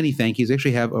so many thank yous. We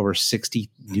actually have over 60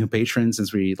 new patrons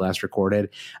since we last recorded.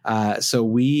 So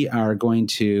we are going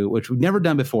to, which we've never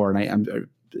done before, and I'm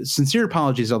sincere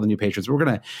apologies to all the new patrons. We're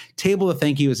going to table the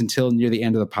thank yous until near the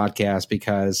end of the podcast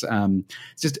because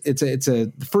it's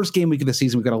the first game week of the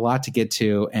season. We've got a lot to get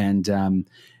to, and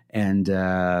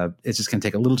it's just going to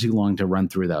take a little too long to run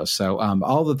through those. So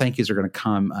all the thank yous are going to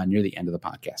come near the end of the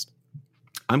podcast.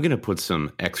 I'm going to put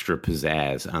some extra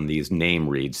pizzazz on these name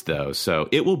reads, though, so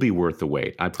it will be worth the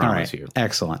wait. I promise you.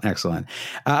 Excellent.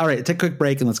 All right, take a quick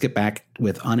break, and let's get back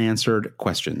with unanswered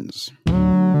questions.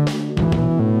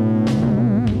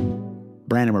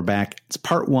 Brandon, we're back. It's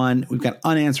part one. We've got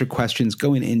unanswered questions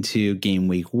going into game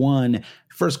week 1.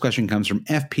 First question comes from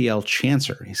FPL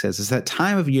Chancer. He says, it's that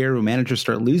time of year when managers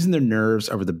start losing their nerves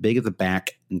over the big at the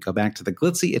back and go back to the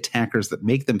glitzy attackers that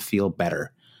make them feel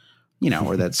better.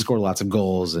 Or that score lots of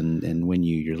goals and win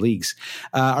you your leagues.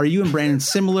 Are you and Brandon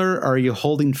similar, or are you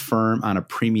holding firm on a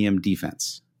premium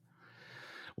defense?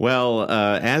 Well,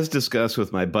 as discussed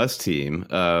with my bus team,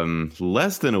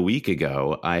 less than a week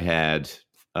ago, I had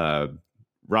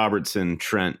Robertson,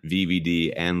 Trent,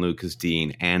 VVD, and Lucas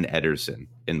Dean, and Ederson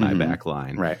in my back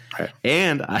line. Right.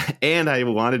 And I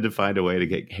wanted to find a way to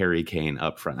get Harry Kane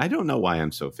up front. I don't know why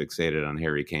I'm so fixated on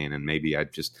Harry Kane, and maybe I'm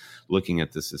just looking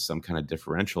at this as some kind of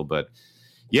differential. But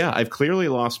yeah, I've clearly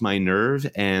lost my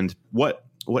nerve. And what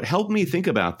helped me think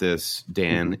about this,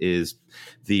 Dan, is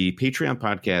the Patreon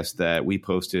podcast that we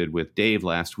posted with Dave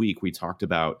last week. We talked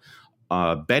about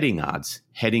betting odds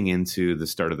heading into the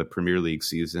start of the Premier League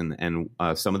season. And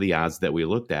some of the odds that we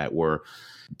looked at were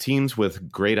teams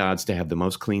with great odds to have the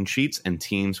most clean sheets and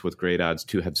teams with great odds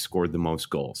to have scored the most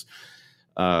goals.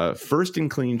 First in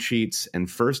clean sheets and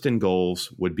first in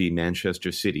goals would be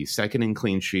Manchester City. Second in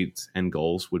clean sheets and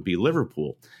goals would be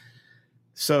Liverpool.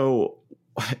 So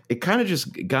it kind of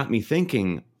just got me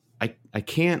thinking, I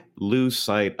can't lose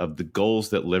sight of the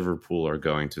goals that Liverpool are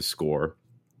going to score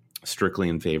strictly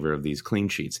in favor of these clean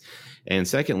sheets. And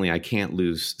secondly, I can't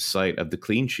lose sight of the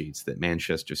clean sheets that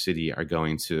Manchester City are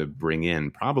going to bring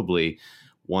in. Probably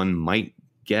one might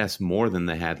guess more than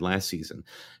they had last season.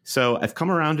 So I've come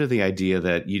around to the idea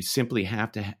that you simply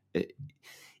have to,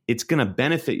 it's going to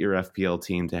benefit your FPL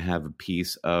team to have a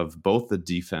piece of both the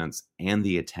defense and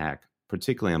the attack,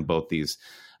 particularly on both these,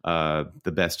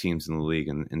 the best teams in the league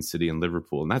in City and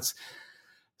Liverpool. And that's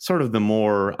sort of the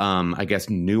more, I guess,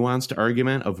 nuanced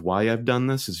argument of why I've done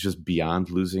this. Is just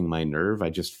beyond losing my nerve. I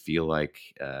just feel like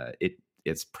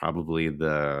it's probably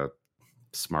the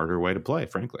smarter way to play,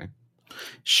 frankly.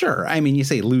 Sure. I mean, you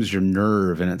say lose your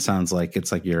nerve, and it sounds like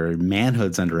it's like your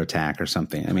manhood's under attack or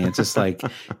something. I mean, it's just like,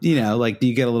 like, do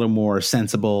you get a little more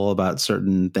sensible about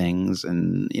certain things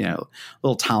and, a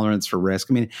little tolerance for risk?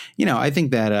 I mean, I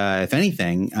think that if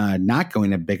anything, not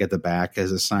going to big at the back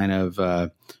is a sign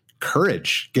of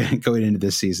courage going into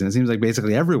this season. It seems like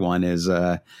basically everyone is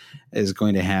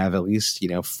going to have at least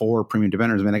 4 premium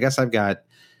defenders. I mean, I guess I've got.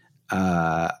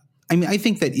 I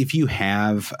think that if you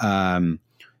have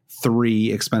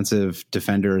 3 expensive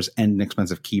defenders and an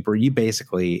expensive keeper, you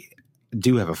basically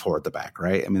do have a 4 at the back,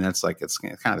 right? I mean, that's like it's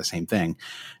kind of the same thing,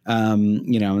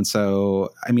 And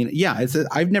so, I mean, yeah,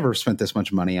 I've never spent this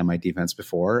much money on my defense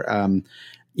before.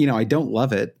 I don't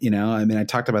love it. I mean, I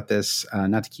talked about this,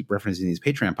 not to keep referencing these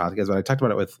Patreon podcasts, but I talked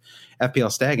about it with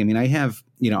FPL Stag. I mean, I have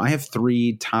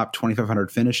 3 top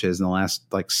 2,500 finishes in the last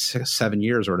 7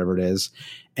 years or whatever it is.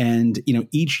 And,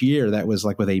 each year that was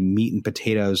like with a meat and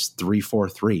potatoes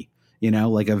 3-4-3,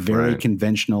 like a very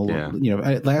conventional,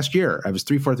 last year I was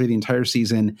 3-4-3 the entire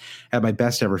season, had my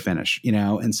best ever finish,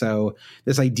 And so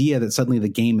this idea that suddenly the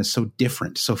game is so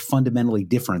different, so fundamentally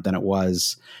different than it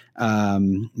was,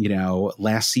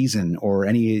 last season or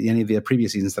any of the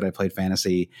previous seasons that I played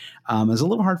fantasy, is a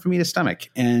little hard for me to stomach.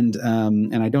 And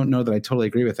I don't know that I totally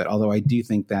agree with it. Although I do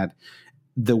think that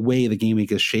the way the game week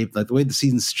is shaped, like the way the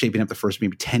season's shaping up the first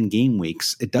maybe 10 game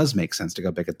weeks, it does make sense to go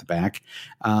big at the back.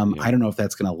 I don't know if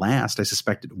that's going to last. I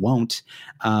suspect it won't.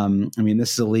 I mean,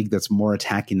 this is a league that's more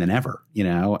attacking than ever,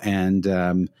 and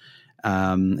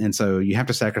so you have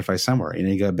to sacrifice somewhere.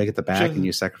 You go big at the back and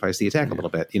you sacrifice the attack a little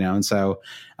bit, And so,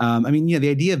 I mean, the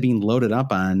idea of being loaded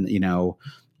up on,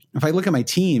 if I look at my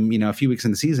team, a few weeks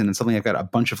in the season and suddenly I've got a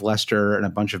bunch of Leicester and a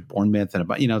bunch of Bournemouth and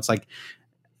it's like,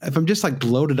 if I'm just like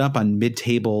loaded up on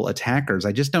mid-table attackers,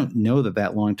 I just don't know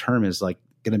that long term is like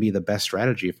going to be the best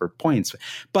strategy for points.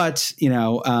 But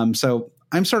so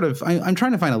I'm I'm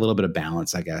trying to find a little bit of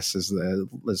balance, I guess,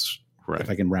 if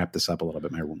I can wrap this up a little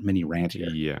bit, my mini rant here.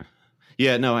 Yeah.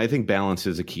 Yeah, no, I think balance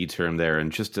is a key term there.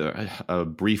 And just a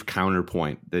brief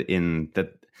counterpoint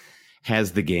that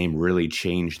has the game really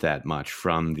changed that much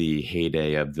from the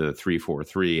heyday of the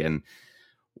 3-4-3? And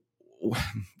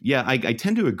yeah, I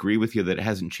tend to agree with you that it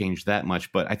hasn't changed that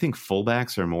much, but I think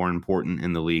fullbacks are more important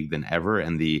in the league than ever,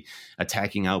 and the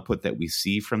attacking output that we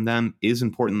see from them is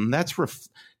important. And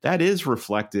that is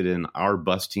reflected in our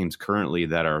bus teams currently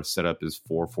that are set up as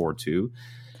 4-4-2.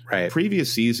 Right.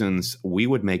 Previous seasons, we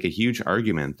would make a huge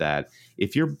argument that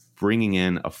if you're bringing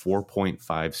in a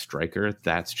 4.5 striker,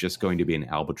 that's just going to be an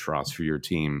albatross for your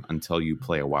team until you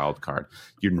play a wild card.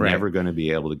 You're never going to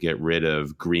be able to get rid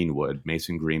of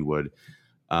Mason Greenwood,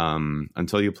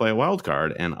 until you play a wild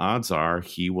card. And odds are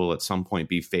he will at some point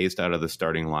be phased out of the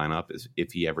starting lineup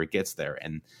if he ever gets there.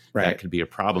 And that could be a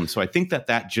problem. So I think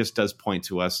that just does point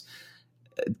to us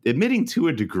admitting to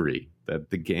a degree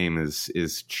that the game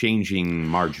is changing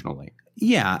marginally.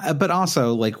 Yeah, but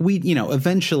also like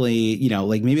eventually,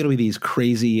 like maybe it'll be these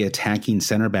crazy attacking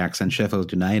center backs on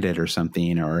Sheffield United or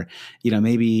something, or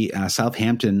maybe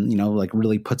Southampton, like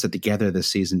really puts it together this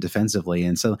season defensively,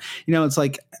 and so it's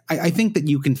like I think that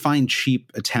you can find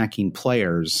cheap attacking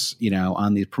players,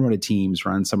 on these promoted teams or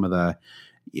on some of the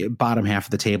bottom half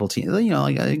of the table team.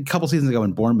 Like a couple seasons ago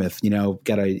in Bournemouth,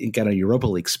 got a Europa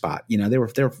League spot. They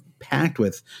were packed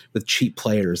with cheap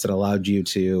players that allowed you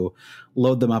to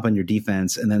load them up on your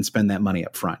defense and then spend that money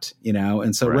up front.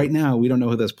 And so right now we don't know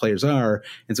who those players are,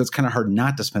 and so it's kind of hard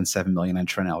not to spend $7 million on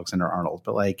Trent Alexander-Arnold.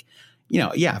 But like,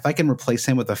 if I can replace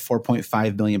him with a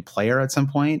 $4.5 million player at some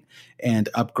point and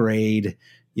upgrade,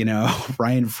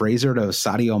 Ryan Fraser to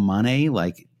Sadio Mane,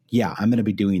 like, yeah, I'm going to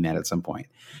be doing that at some point.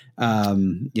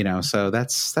 So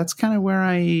that's kind of where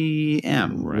I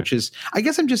am, which is, I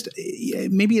guess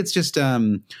maybe it's just,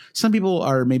 some people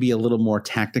are maybe a little more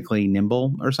tactically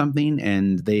nimble or something,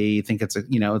 and they think it's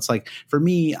it's like, for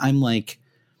me, I'm like,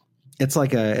 it's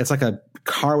like a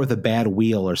car with a bad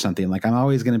wheel or something. Like I'm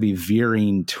always going to be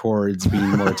veering towards being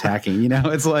more attacking.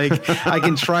 It's like I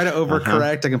can try to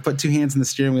overcorrect. I can put two hands in the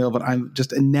steering wheel, but I'm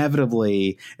just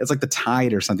inevitably, it's like the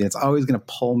tide or something. It's always going to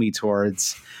pull me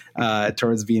towards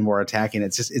being more attacking.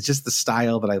 It's just the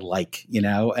style that I like, and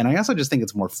I also just think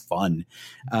it's more fun.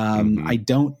 I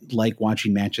don't like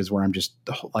watching matches where I'm just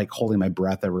like holding my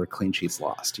breath over clean sheets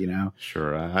lost,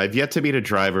 Sure. I've yet to meet a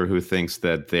driver who thinks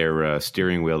that their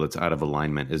steering wheel that's out of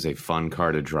alignment is a fun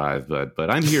car to drive, but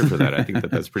I'm here for that. I think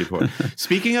that's pretty cool.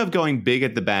 Speaking of going big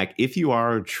at the back, if you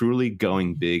are truly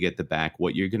going big at the back,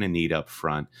 what you're going to need up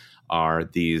front are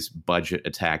these budget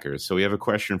attackers. So we have a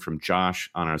question from Josh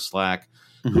on our Slack.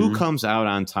 Mm-hmm. Who comes out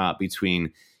on top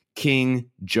between King,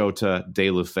 Jota,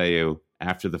 Deulofeu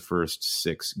after the first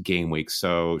 6 game weeks?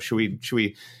 So should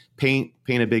we paint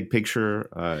a big picture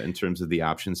in terms of the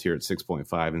options here at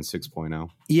 6.5 and 6.0?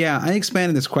 Yeah, I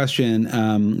expanded this question,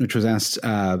 which was asked,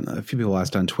 a few people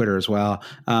asked on Twitter as well.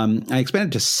 I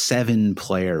expanded to 7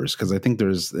 players because I think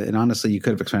and honestly, you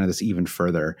could have expanded this even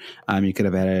further. You could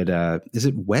have added, is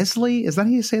it Wesley? Is that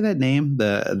how you say that name?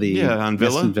 On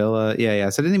Villa? Villa. Yeah.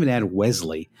 So I didn't even add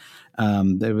Wesley.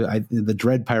 The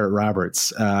Dread Pirate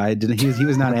Roberts. He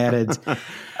was not added.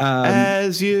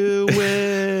 As you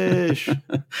wish.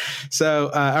 So,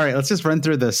 all right, let's just run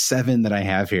through the 7 that I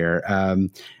have here,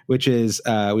 which is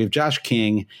we have Josh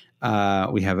King,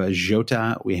 we have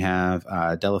Jota, we have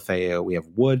Deulofeu, we have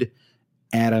Wood,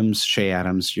 Adams, Shea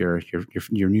Adams, your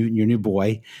new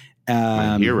boy,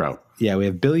 my hero. Yeah, we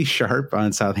have Billy Sharp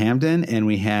on Southampton, and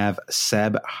we have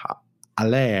Seb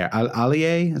Aller.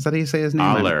 Is that how you say his name?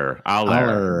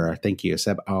 Aller. Thank you.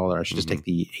 Seb Aller. I should just take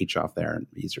the H off there.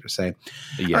 Easier to say.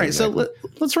 Yeah, all right. Exactly. So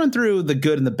let's run through the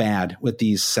good and the bad with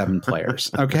these 7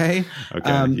 players. Okay.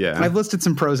 Okay. Yeah. I've listed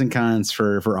some pros and cons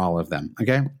for all of them.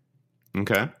 Okay.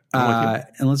 Okay. And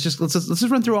let's just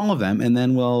run through all of them, and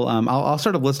then we'll I'll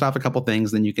sort of list off a couple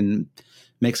things, then you can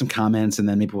make some comments, and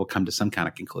then maybe we'll come to some kind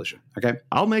of conclusion. Okay.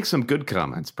 I'll make some good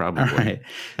comments probably. All right.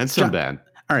 And some bad.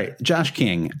 All right, Josh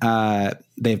King.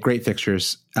 They have great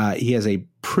fixtures. He has a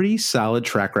pretty solid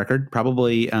track record.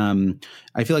 Probably,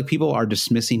 I feel like people are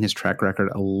dismissing his track record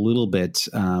a little bit.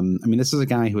 This is a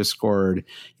guy who has scored,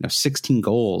 16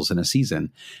 goals in a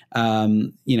season.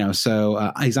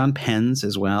 So he's on pens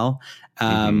as well.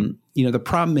 The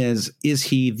problem is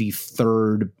he the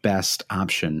third best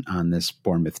option on this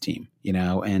Bournemouth team?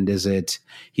 And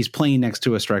he's playing next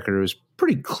to a striker who's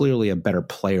pretty clearly a better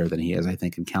player than he is, I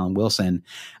think, in Callum Wilson.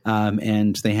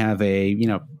 And they have a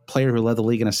player who led the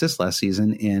league in assists last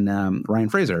season in Ryan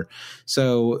Fraser.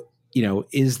 So,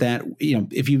 is that,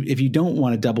 if you don't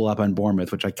want to double up on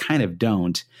Bournemouth, which I kind of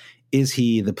don't, is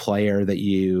he the player that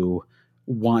you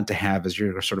want to have as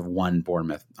your sort of one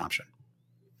Bournemouth option?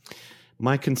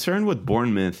 My concern with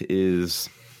Bournemouth is,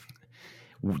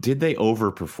 did they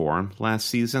overperform last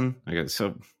season? Okay,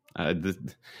 so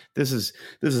this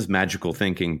is magical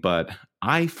thinking, but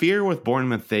I fear with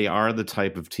Bournemouth, they are the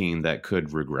type of team that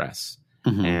could regress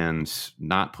and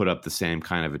not put up the same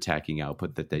kind of attacking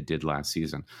output that they did last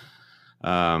season.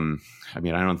 I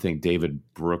don't think David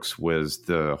Brooks was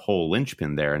the whole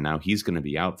linchpin there, and now he's going to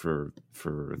be out for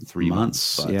 3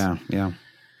 months. But,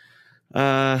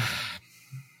 yeah.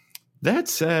 That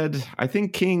said, I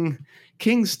think King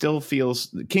feels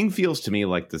to me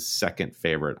like the second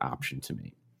favorite option to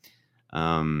me.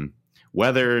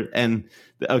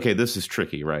 This is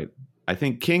tricky, right? I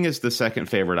think King is the second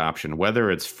favorite option.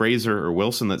 Whether it's Fraser or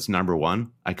Wilson that's number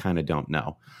one, I kind of don't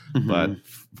know. But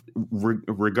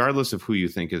regardless of who you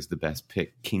think is the best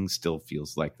pick, King still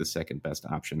feels like the second best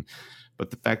option. But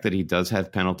the fact that he does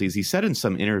have penalties, he said in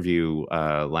some interview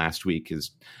last week,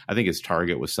 I think his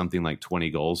target was something like 20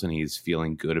 goals, and he's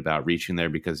feeling good about reaching there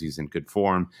because he's in good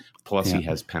form. Plus, he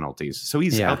has penalties, so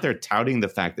he's out there touting the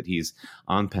fact that he's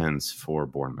on pens for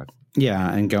Bournemouth.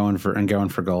 Yeah, and going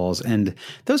for goals, and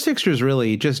those fixtures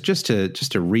really just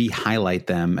to re-highlight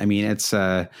them. I mean, it's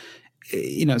so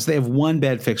they have one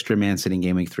bad fixture, Man City in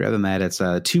Game Week 3. Other than that, it's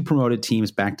two promoted teams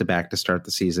back to back to start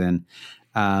the season.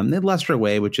 They had Leicester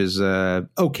away, which is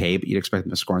okay, but you'd expect them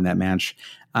to score in that match.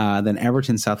 Then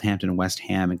Everton, Southampton, and West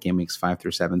Ham in Game Weeks 5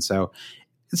 through 7. So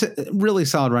it's a really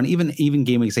solid run. Even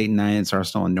Game Weeks 8 and 9, it's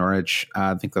Arsenal and Norwich.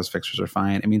 I think those fixtures are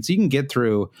fine. I mean, so you can get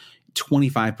through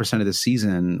 25% of the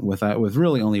season with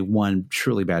really only one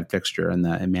truly bad fixture in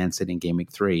Man City in Game Week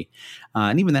 3.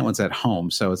 And even that one's at home,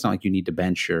 so it's not like you need to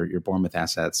bench your Bournemouth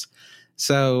assets.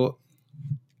 So,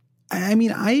 I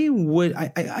mean,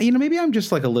 maybe I'm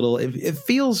just like a little, it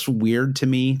feels weird to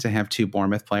me to have two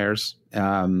Bournemouth players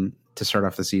to start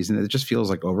off the season. It just feels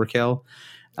like overkill,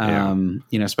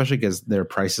 especially because their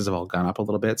prices have all gone up a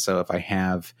little bit. So if I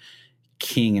have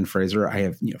King and Fraser, I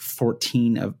have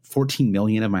 14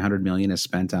 million of my 100 million is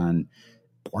spent on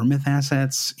Bournemouth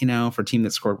assets, for a team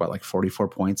that scored 44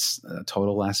 points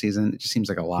total last season. It just seems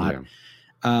like a lot.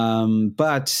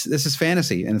 But this is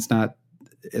fantasy, and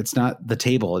it's not the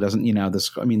table. It doesn't,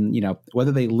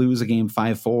 whether they lose a game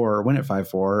 5-4 or win it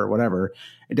 5-4 or whatever,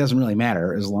 it doesn't really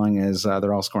matter as long as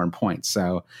they're all scoring points.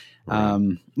 So,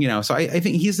 so I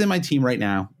think he's in my team right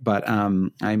now, but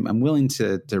I'm willing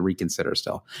to reconsider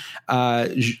still. All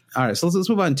right, so let's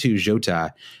move on to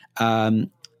Jota.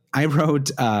 I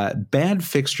wrote bad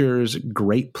fixtures,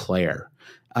 great player.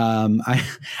 I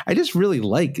just really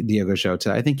like Diogo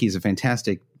Jota. I think he's a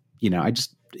fantastic. He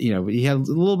had a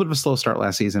little bit of a slow start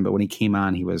last season, but when he came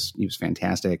on, he was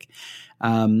fantastic.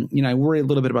 I worry a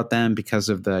little bit about them because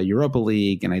of the Europa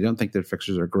League, and I don't think their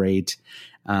fixtures are great.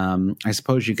 I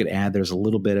suppose you could add there's a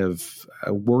little bit of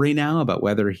worry now about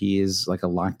whether he is like a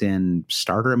locked in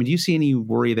starter. I mean, do you see any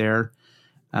worry there?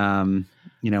 I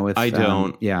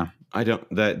don't. I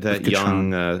don't. That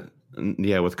young.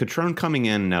 With Cutrone coming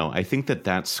in, no. I think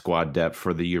that's squad depth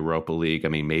for the Europa League. I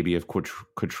mean, maybe if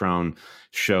Cutrone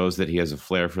shows that he has a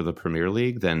flair for the Premier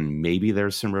League, then maybe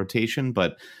there's some rotation.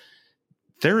 But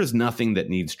there is nothing that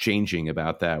needs changing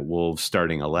about that Wolves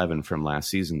starting 11 from last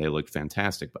season. They looked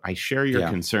fantastic. But I share your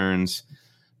concerns.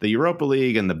 The Europa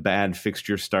League and the bad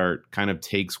fixture start kind of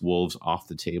takes Wolves off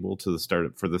the table for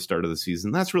the start of the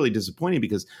season. That's really disappointing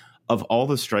because of all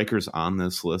the strikers on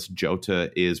this list,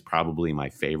 Jota is probably my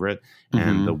favorite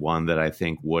and the one that I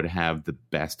think would have the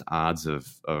best odds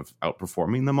of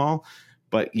outperforming them all.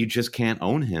 But you just can't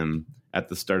own him at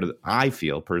the start of I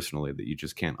feel personally that you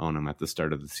just can't own him at the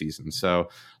start of the season. So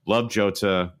love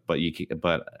Jota, but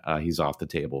he's off the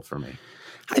table for me.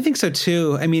 I think so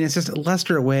too. I mean, it's just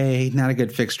Leicester away, not a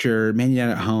good fixture. Man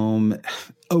United at home,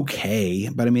 okay,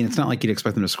 but I mean, it's not like you'd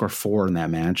expect them to score 4 in that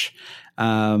match.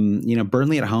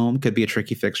 Burnley at home could be a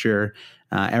tricky fixture.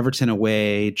 Everton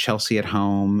away, Chelsea at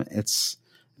home. It's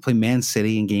play Man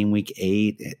City in Game Week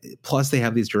 8. Plus, they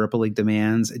have these Europa League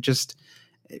demands. It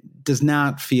does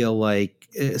not feel like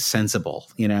sensible.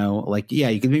 You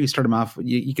could maybe start him off.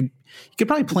 You could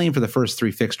probably play him for the first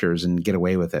 3 fixtures and get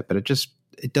away with it, but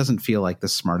it doesn't feel like the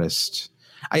smartest.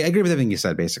 I agree with everything you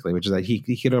said, basically, which is that he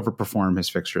could overperform his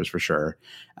fixtures for sure.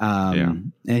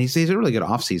 And he's a really good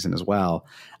offseason as well.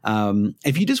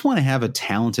 If you just want to have a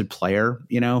talented player,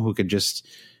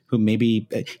 who maybe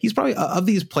he's probably of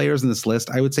these players in this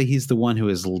list, I would say he's the one who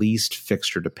is least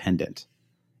fixture dependent.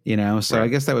 So Right. I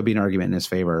guess that would be an argument in his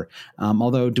favor.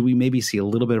 Although, do we maybe see a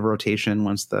little bit of rotation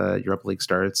once the Europa League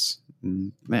starts?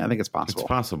 I think it's possible. It's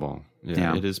possible. Yeah,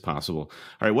 Yeah. it is possible.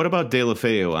 All right. What about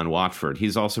Deulofeu on Watford?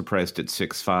 He's also priced at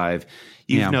 6.5.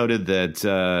 You've noted that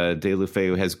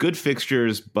Deulofeu has good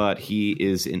fixtures, but he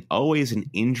is always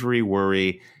an injury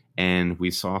worry. And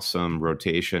we saw some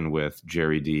rotation with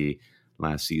Jerry D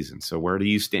last season. So where do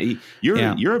you stand? You're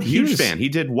a huge fan. He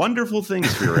did wonderful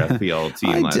things for your FPL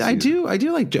team last season. I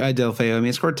do like Deulofeu. I mean,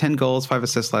 he scored 10 goals, 5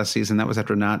 assists last season. That was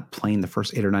after not playing the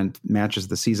first 8 or 9 matches of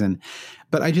the season.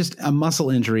 But a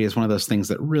muscle injury is one of those things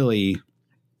that really,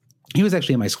 he was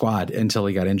actually in my squad until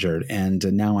he got injured. And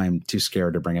now I'm too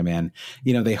scared to bring him in.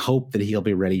 They hope that he'll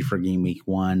be ready for game week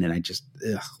 1. And I just,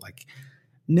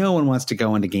 no one wants to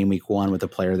go into game week 1 with a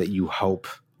player that you hope,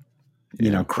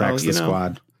 cracks the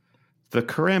squad. The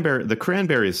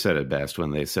Cranberries said it best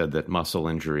when they said that muscle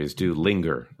injuries do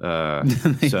linger. So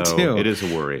it is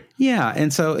a worry. Yeah.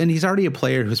 And he's already a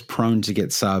player who's prone to get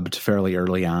subbed fairly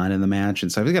early on in the match.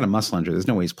 And so if he's got a muscle injury, there's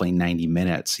no way he's playing 90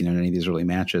 minutes, in any of these early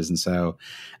matches. And so,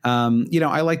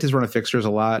 I liked his run of fixtures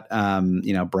a lot.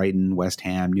 Brighton, West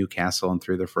Ham, Newcastle, and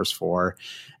through their first 4.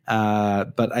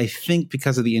 But I think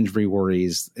because of the injury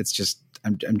worries, it's just,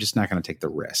 I'm just not going to take the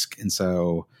risk. And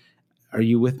so are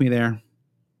you with me there?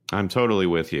 I'm totally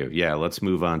with you. Yeah, let's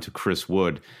move on to Chris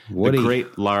Wood, Woody. The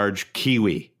great large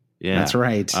Kiwi. Yeah, that's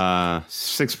right.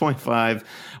 6.5.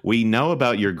 We know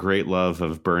about your great love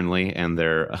of Burnley and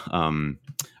their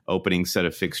opening set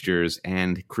of fixtures,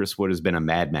 and Chris Wood has been a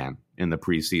madman in the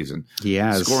preseason.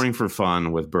 Yes. Scoring for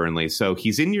fun with Burnley. So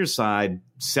he's in your side.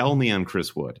 Sell me on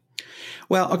Chris Wood.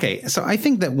 Well, okay. So I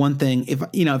think that one thing, if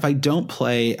I don't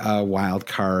play a wild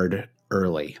card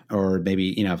early, or maybe,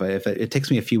 if it takes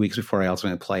me a few weeks before I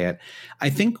ultimately play it, I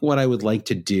think what I would like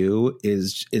to do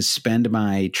is spend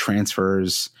my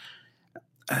transfers.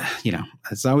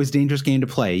 It's always a dangerous game to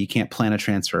play. You can't plan a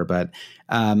transfer, but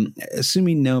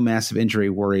assuming no massive injury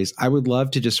worries, I would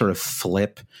love to just sort of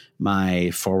flip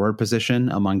my forward position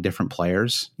among different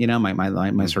players.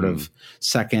 My sort of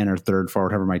second or third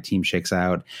forward, however my team shakes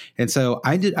out. And so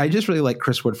I just really like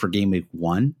Chris Wood for game week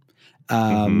 1.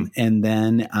 And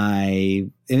then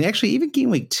actually even game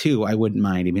week 2, I wouldn't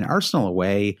mind. I mean, Arsenal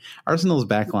away, Arsenal's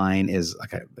back line is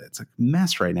it's a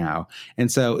mess right now.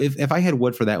 And so if I had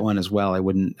Wood for that one as well,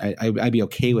 I'd be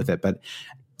okay with it. But,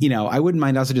 I wouldn't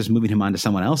mind also just moving him on to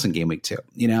someone else in game week 2,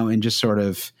 and just sort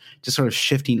of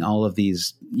shifting all of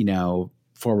these,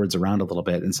 forwards around a little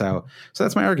bit. And so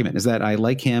that's my argument, is that I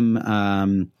like him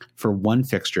for one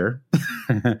fixture.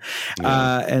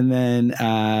 And then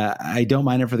I don't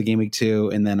mind him for the game week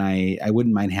 2. And then I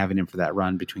wouldn't mind having him for that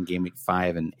run between game week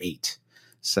 5 and 8.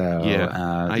 So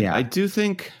I do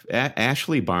think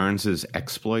Ashley Barnes's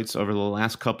exploits over the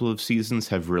last couple of seasons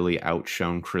have really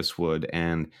outshone Chris Wood.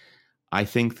 And I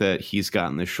think that he's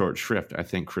gotten the short shrift. I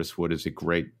think Chris Wood is a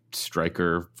great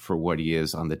striker for what he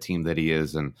is on the team that he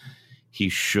is. And he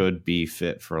should be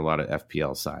fit for a lot of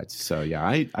FPL sides. So yeah,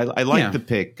 I like the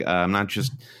pick. I'm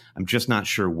just not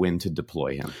sure when to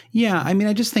deploy him. Yeah, I mean,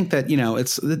 I just think that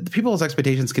it's the people's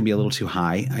expectations can be a little too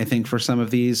high, I think, for some of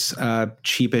these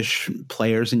cheapish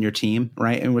players in your team,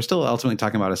 right? And we're still ultimately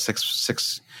talking about a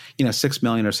 6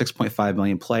 million or 6.5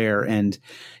 million player, and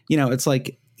it's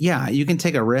like, yeah, you can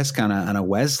take a risk on a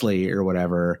Wesley or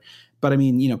whatever. But I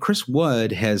mean, Chris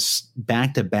Wood has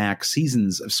back-to-back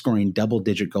seasons of scoring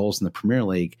double-digit goals in the Premier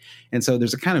League. And so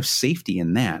there's a kind of safety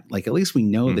in that. Like, at least we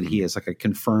know that he is like a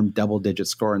confirmed double-digit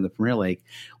scorer in the Premier League,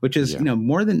 which is,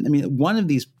 more than, I mean, one of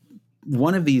these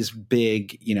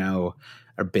big,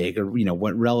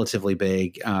 what relatively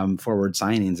big forward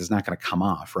signings is not going to come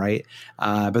off, right?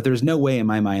 But there's no way in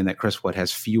my mind that Chris Wood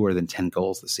has fewer than 10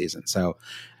 goals this season. So,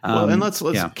 and let's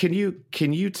can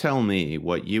you tell me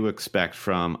what you expect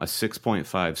from a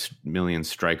 6.5 million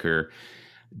striker?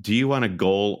 Do you want a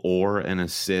goal or an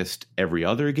assist every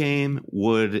other game?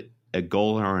 Would a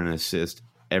goal or an assist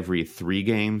every 3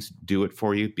 games do it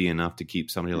for you, be enough to keep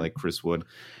somebody like Chris Wood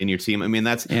in your team? I mean,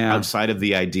 that's outside of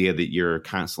the idea that you're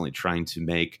constantly trying to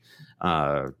make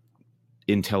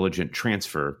intelligent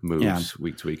transfer moves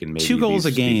week to week. And maybe 2 goals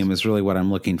a game is really what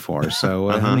I'm looking for. So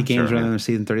how many games are in the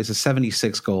season? 30. So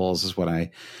 76 goals is what I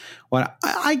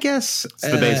guess. It's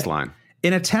the baseline.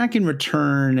 An attack and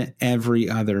return every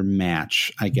other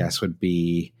match, I guess, would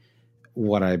be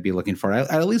what I'd be looking for. I'd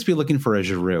at least be looking for a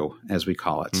Giroud, as we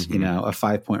call it, a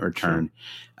 5-point return,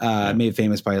 made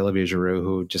famous by Olivier Giroud,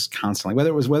 who just constantly,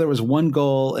 whether it was one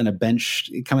goal and a bench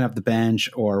coming off the bench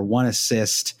or one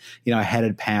assist, a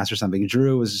headed pass or something,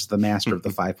 Giroud was just the master of the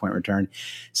 5-point return.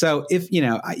 So if,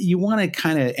 you want to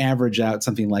kind of average out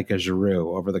something like a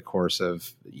Giroud over the course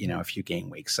of, a few game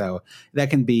weeks. So that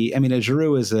can be, I mean, a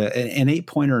Giroux is an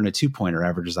 8-pointer and a 2-pointer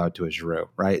averages out to a Giroux,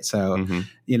 right? So,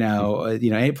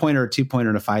 8-pointer, a 2-pointer,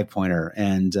 and a 5-pointer.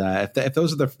 And if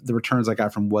those are the returns I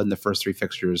got from Wood in the first 3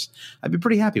 fixtures, I'd be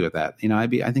pretty happy with that.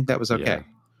 I think that was okay.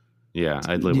 Yeah,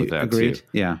 I'd live with that agreed? too.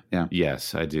 Yeah.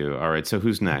 Yes, I do. All right, so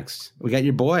who's next? We got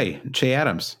your boy, Che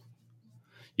Adams.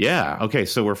 Yeah. Okay.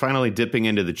 So we're finally dipping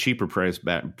into the cheaper price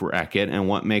bracket, and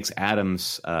what makes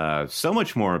Adams so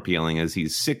much more appealing is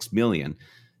he's $6 million.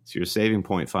 So you're saving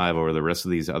 0.5 over the rest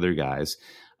of these other guys.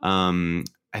 I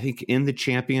think in the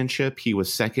championship he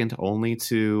was second only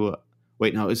to.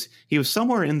 He was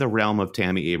somewhere in the realm of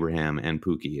Tammy Abraham and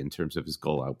Pookie in terms of his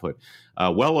goal output,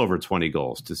 well over 20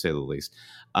 goals to say the least.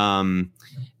 And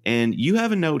you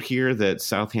have a note here that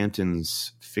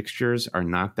Southampton's fixtures are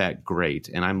not that great.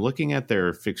 And I'm looking at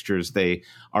their fixtures. They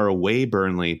are away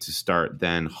Burnley to start,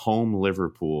 then home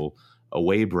Liverpool,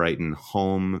 away Brighton,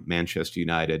 home Manchester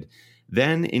United.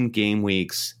 Then in game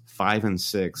weeks 5 and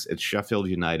 6, it's Sheffield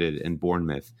United and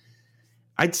Bournemouth.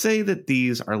 I'd say that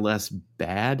these are less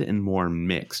bad and more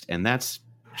mixed. And that's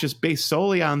just based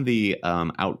solely on the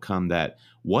outcome that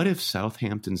what if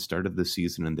Southampton started the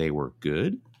season and they were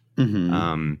good?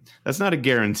 Mm-hmm. That's not a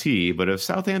guarantee, but if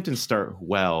Southampton start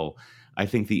well, I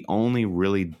think the only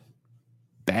really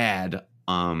bad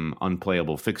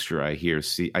unplayable fixture I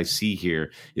see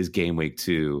here is game week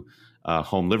 2,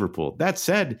 home Liverpool. That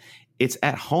said, it's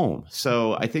at home,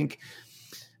 so I think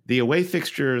the away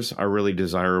fixtures are really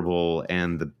desirable,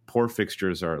 and the poor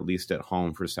fixtures are at least at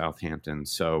home for Southampton.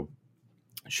 So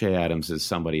Che Adams is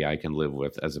somebody I can live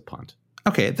with as a punt.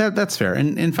 Okay, that's fair.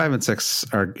 And 5 and 6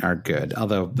 are good.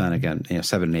 Although then again,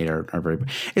 7 and 8 are very.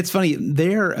 It's funny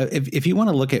there. If you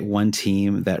want to look at one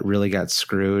team that really got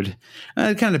screwed,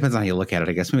 it kind of depends on how you look at it.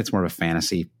 I guess maybe it's more of a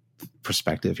fantasy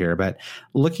perspective here, but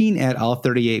looking at all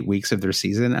 38 weeks of their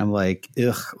season, I'm like,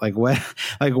 ugh, like what?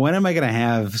 Like when am I going to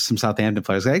have some Southampton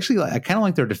players? I kind of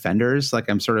like their defenders. Like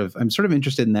I'm sort of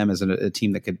interested in them as a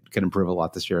team that could improve a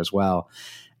lot this year as well.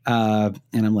 And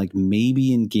I'm like,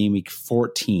 maybe in game week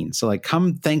 14. So like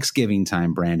come Thanksgiving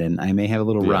time, Brandon, I may have a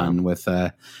little run with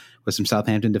some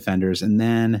Southampton defenders, and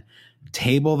then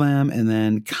table them. And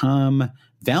then come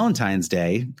Valentine's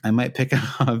Day, I might pick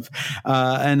up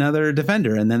another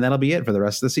defender, and then that'll be it for the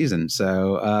rest of the season.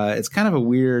 So it's kind of a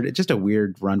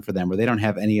weird run for them where they don't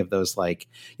have any of those, like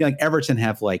Everton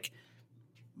have like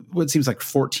what seems like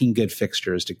 14 good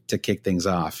fixtures to kick things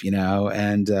off, and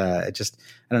I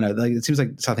don't know. Like, it seems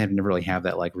like Southampton never really have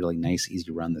that like really nice,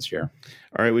 easy run this year.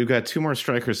 All right. We've got 2 more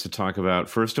strikers to talk about.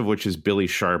 First of which is Billy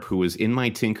Sharp, who was in my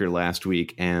Tinker last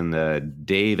week. And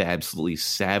Dave absolutely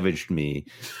savaged me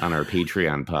on our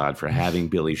Patreon pod for having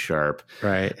Billy Sharp.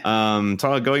 Right.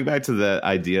 Going back to the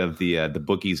idea of the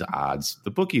bookies odds,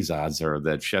 the bookies odds are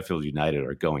that Sheffield United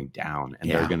are going down, and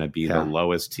they're going to be the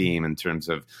lowest team in terms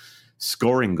of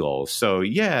scoring goals. So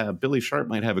yeah, Billy Sharp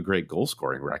might have a great goal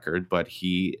scoring record, but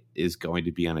he is going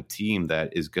to be on a team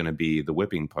that is going to be the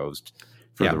whipping post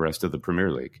for the rest of the Premier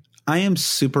League. I am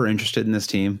super interested in this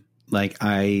team. Like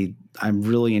I'm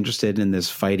really interested in this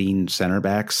fighting center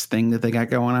backs thing that they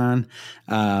got going on.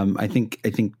 I think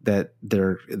that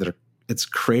they're it's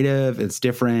creative, it's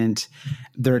different.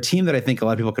 They're a team that I think a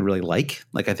lot of people could really like.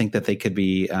 Like I think that they could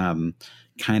be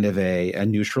kind of a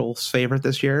neutral favorite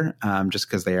this year, just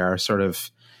because they're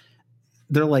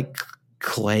like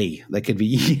clay. They could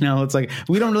be, it's like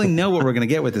we don't really know what we're going to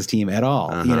get with this team at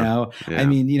all. Yeah. I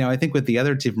mean, I think with the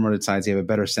other 2 promoted sides, you have a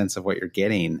better sense of what you're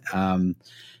getting.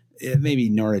 Maybe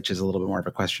Norwich is a little bit more of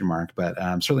a question mark, but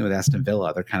certainly with Aston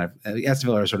Villa, Aston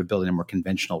Villa are sort of building a more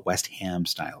conventional West Ham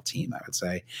style team, I would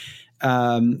say.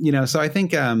 So I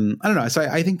think, I don't know. So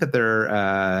I think that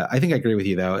I think I agree with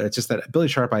you though. It's just that Billy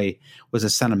Sharp, was a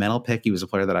sentimental pick. He was a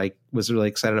player that I was really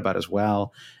excited about as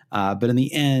well. But in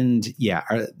the end,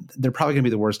 they're probably going to be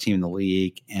the worst team in the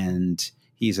league, and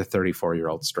he's a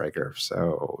 34-year-old striker.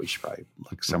 So we should probably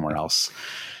look somewhere else.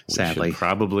 Sadly, we should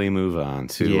probably move on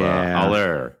to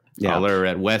Aller. Yeah. Aller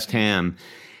at West Ham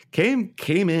came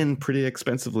in pretty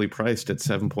expensively priced at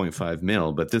 7.5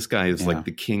 mil, but this guy is like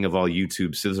the king of all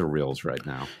YouTube scissor reels right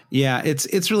now. Yeah,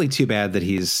 it's really too bad that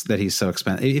he's so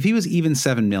expensive. If he was even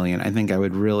 7 million, I think I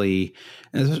would really,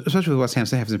 especially with West Ham,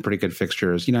 they have some pretty good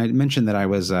fixtures. I mentioned that I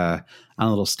was on a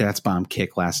little StatsBomb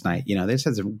kick last night. They just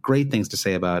had some great things to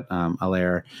say about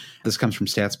Aller. This comes from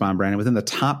StatsBomb, Brandon. Within the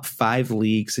top 5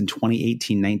 leagues in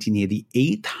 2018-19, he had the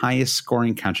 8th highest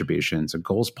scoring contribution, so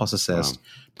goals plus assists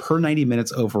per 90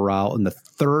 minutes overall, and the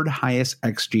 3rd highest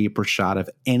XG per shot of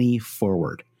any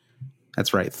forward.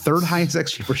 That's right. 3rd highest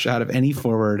XG per shot of any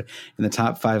forward in the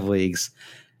top 5 leagues.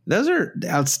 Those are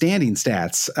outstanding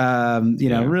stats.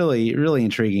 Really, really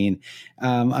intriguing.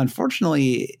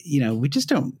 Unfortunately, we just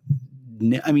don't.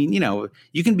 I mean,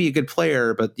 you can be a good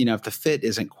player, but if the fit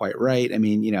isn't quite right, I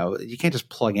mean, you can't just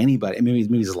plug anybody. I mean,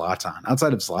 maybe Zlatan.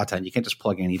 Outside of Zlatan, you can't just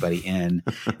plug anybody in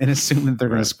and assume that they're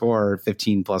going to score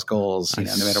 15 plus goals. No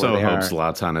matter so where they hope are.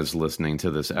 Zlatan is listening to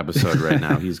this episode right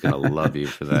now. He's going to love you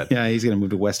for that. Yeah, he's going to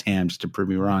move to West Ham just to prove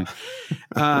me wrong.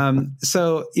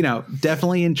 So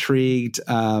definitely intrigued,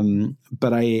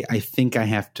 but I think I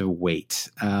have to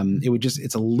wait.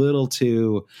 It's a little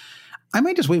too. I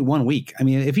might just wait 1 week. I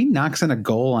mean, if he knocks in a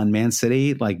goal on Man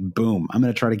City, like boom, I'm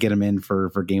going to try to get him in for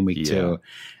game week 2.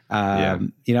 I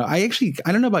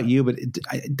don't know about you, but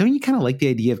don't you kind of like the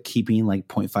idea of keeping like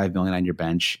 0.5 million on your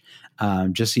bench,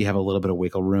 just so you have a little bit of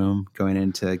wiggle room going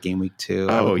into game week 2?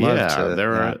 Oh yeah,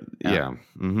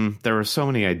 there are so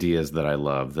many ideas that I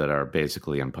love that are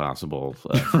basically impossible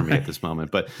for me at this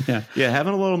moment. But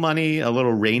having a little money, a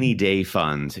little rainy day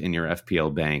fund in your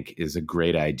FPL bank is a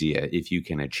great idea if you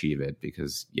can achieve it.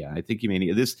 Because I think you may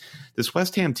need this. This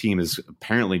West Ham team is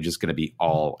apparently just going to be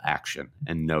all action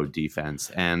and no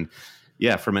defense. And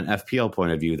from an FPL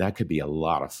point of view, that could be a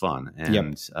lot of fun.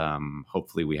 And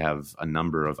hopefully we have a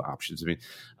number of options. I mean,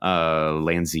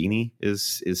 Lanzini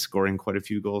is scoring quite a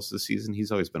few goals this season.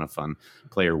 He's always been a fun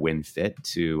player when fit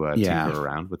to tinker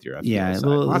around with your FPL. Yeah,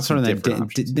 that's sort of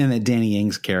that Danny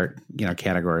Ings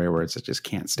category where it's just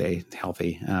can't stay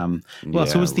healthy.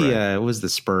 So was the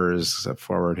Spurs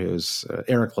forward who's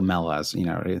Eric Lamella's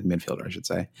midfielder, I should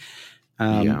say.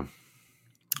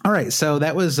 All right, so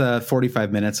that was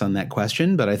 45 minutes on that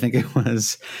question, but I think it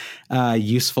was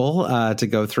useful to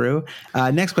go through.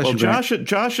 Next question. Well,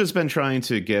 Josh has been trying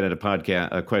to get at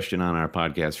a question on our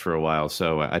podcast for a while,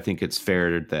 so I think it's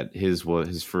fair that his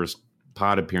first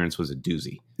pod appearance was a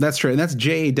doozy. That's true, and that's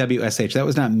JWSH. That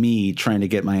was not me trying to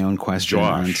get my own question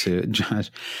onto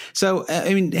Josh. So,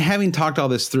 I mean, having talked all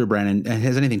this through, Brandon,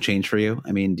 has anything changed for you?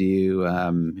 I mean,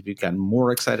 have you gotten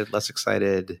more excited, less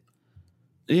excited?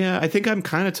 Yeah, I think I'm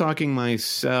kind of talking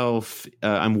myself.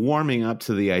 I'm warming up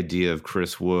to the idea of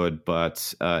Chris Wood,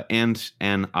 but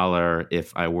and Aller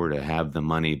if I were to have the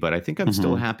money. But I think I'm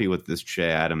still happy with this Che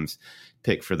Adams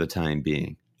pick for the time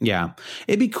being. Yeah,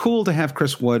 it'd be cool to have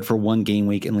Chris Wood for 1 game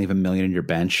week and leave $1 million in your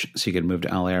bench, so you could move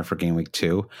to Aller for game week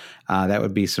 2. That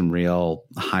would be some real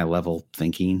high level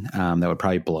thinking. That would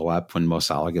probably blow up when Mo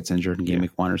Salah gets injured in game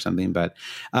week 1 or something. But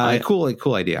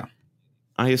cool idea.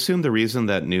 I assume the reason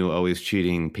that new always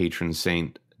cheating patron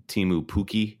saint Timu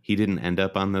Pukki, he didn't end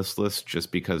up on this list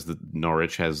just because the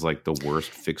Norwich has like the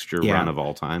worst fixture run of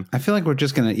all time. I feel like we're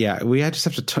just gonna we just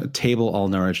have to table all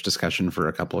Norwich discussion for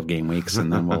a couple of game weeks,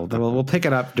 and then we'll pick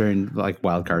it up during like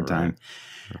wild card time.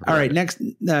 All right,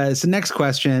 next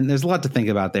question. There's a lot to think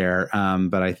about there,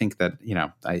 but I think that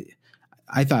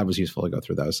I thought it was useful to go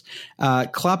through those.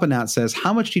 Kloppanaut says,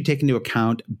 how much do you take into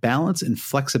account balance and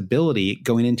flexibility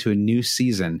going into a new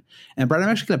season? And Brad, I'm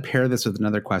actually going to pair this with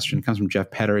another question. It comes from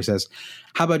Jeff Petter. He says,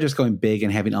 how about just going big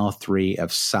and having all 3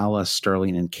 of Salah,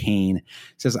 Sterling, and Kane?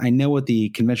 He says, I know what the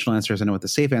conventional answer is. I know what the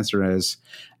safe answer is.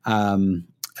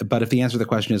 But if the answer to the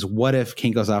question is, what if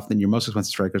Kane goes off, then your most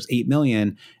expensive striker is $8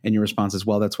 million, and your response is,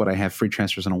 well, that's what I have free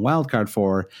transfers on a wild card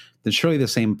for, then surely the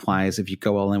same applies if you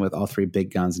go all in with all 3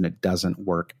 big guns and it doesn't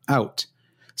work out.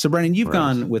 So, Brennan, you've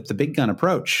gone with the big gun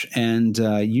approach, and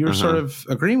you're sort of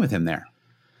agreeing with him there.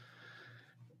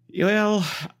 Well,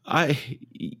 I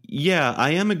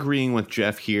am agreeing with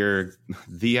Jeff here.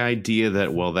 The idea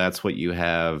that, well, that's what you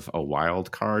have a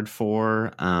wild card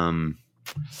for.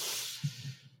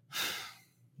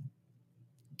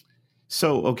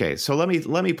 So let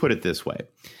me put it this way.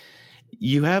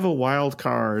 You have a wild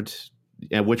card,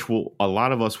 which a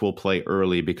lot of us will play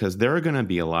early because there are going to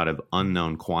be a lot of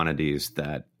unknown quantities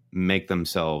that make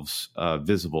themselves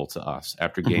visible to us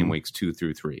after game weeks 2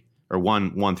 through 3 or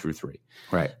 1 through 3.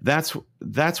 Right. That's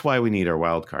why we need our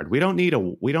wild card. We don't need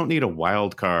a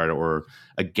wild card or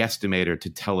a guesstimator to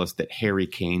tell us that Harry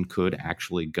Kane could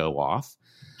actually go off.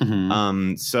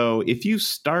 So if you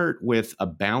start with a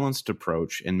balanced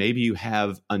approach and maybe you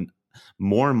have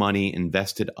more money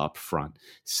invested up front,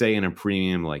 say in a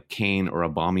premium like Kane or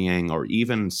Aubameyang or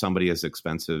even somebody as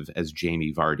expensive as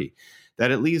Jamie Vardy, that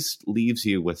at least leaves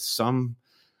you with some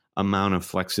amount of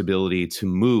flexibility to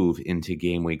move into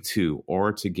game week 2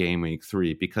 or to game week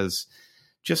 3, because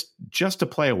just to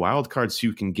play a wild card so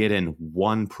you can get in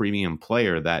one premium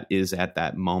player that is at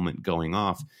that moment going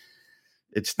off,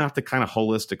 it's not the kind of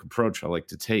holistic approach I like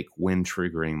to take when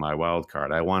triggering my wild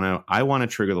card. I want to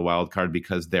trigger the wild card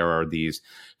because there are these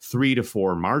 3 to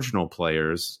 4 marginal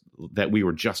players that we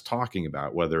were just talking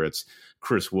about, whether it's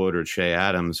Chris Wood or Shea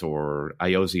Adams or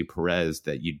Ayoze Perez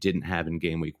that you didn't have in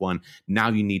game week 1. Now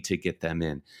you need to get them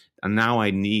in. And now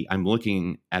I'm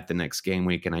looking at the next game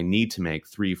week and I need to make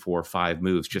 3, 4, 5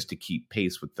 moves just to keep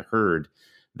pace with the herd.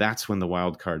 That's when the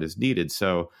wild card is needed.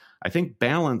 So I think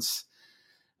balance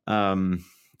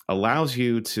allows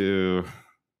you to,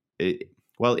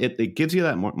 it gives you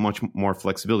that much more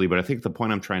flexibility. But I think the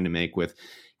point I'm trying to make with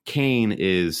Kane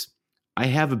is I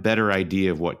have a better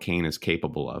idea of what Kane is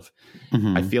capable of.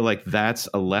 Mm-hmm. I feel like that's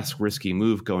a less risky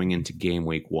move going into game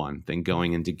week 1 than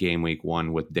going into game week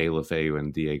 1 with De La Feu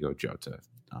and Diego Jota.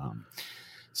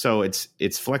 So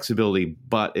it's flexibility,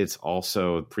 but it's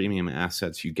also premium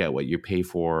assets. You get what you pay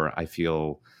for. I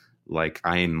feel like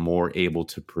I am more able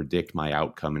to predict my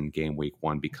outcome in game week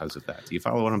 1 because of that. Do you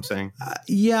follow what I'm saying?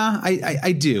 Yeah,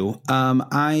 I do.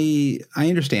 I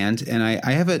understand. And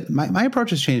I have it. My approach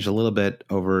has changed a little bit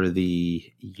over the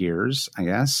years, I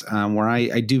guess, where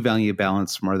I do value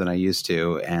balance more than I used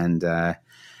to. And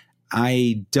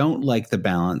I don't like the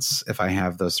balance if I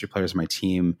have those 3 players on my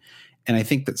team. And I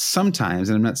think that sometimes,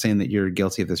 and I'm not saying that you're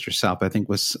guilty of this yourself, but I think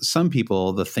with some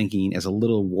people, the thinking is a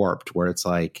little warped where it's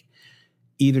like,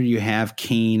 either you have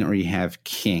Kane or you have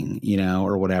King,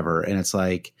 or whatever. And it's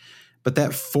like, but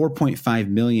that 4.5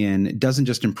 million doesn't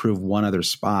just improve one other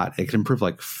spot. It can improve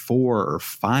like 4 or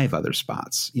 5 other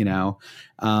spots, and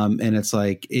it's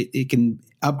like, it can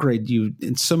upgrade you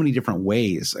in so many different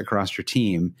ways across your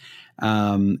team.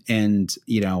 And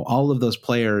all of those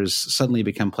players suddenly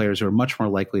become players who are much more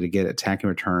likely to get attacking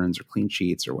returns or clean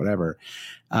sheets or whatever.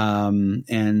 And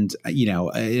it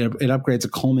upgrades a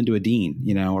Coleman to a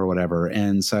Dean, or whatever.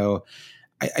 And so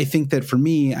I think that for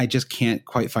me, I just can't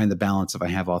quite find the balance if I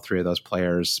have all 3 of those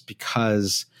players,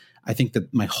 because I think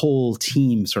that my whole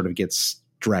team sort of gets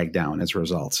dragged down as a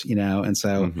result, and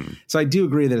so so I do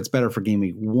agree that it's better for game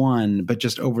week 1, but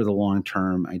just over the long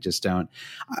term, I just don't.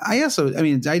 I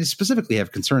specifically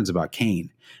have concerns about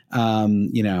Kane,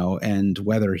 and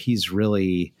whether he's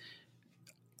really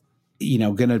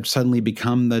going to suddenly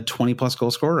become the 20 plus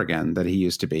goal scorer again that he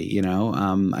used to be.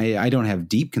 I don't have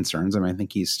deep concerns. I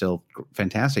think he's still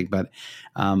fantastic, but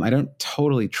I don't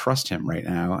totally trust him right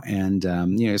now. And,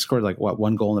 he scored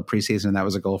 1 goal in the preseason, and that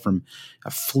was a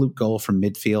fluke goal from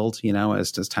midfield,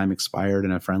 as time expired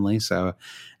in a friendly. So,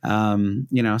 so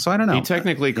I don't know. He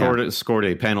technically scored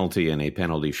a penalty in a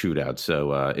penalty shootout.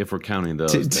 So if we're counting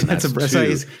those, so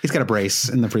he's got a brace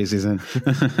in the preseason.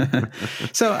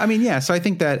 So, so I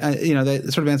think that,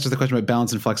 that sort of answers the question about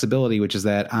balance and flexibility, which is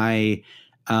that I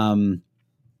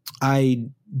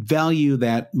value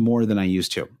that more than I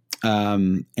used to. I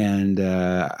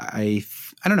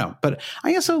don't know, but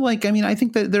I also I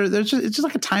think that it's just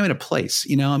like a time and a place,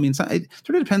 it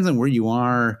sort of depends on where you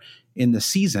are in the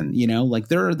season,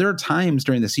 there are times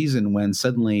during the season when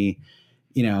suddenly,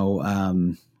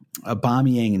 Aubameyang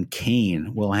and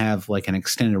Kane will have an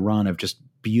extended run of just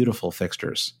beautiful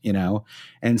fixtures,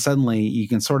 and suddenly you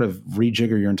can sort of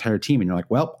rejigger your entire team and you're like,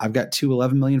 well, I've got 2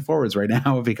 11 million forwards right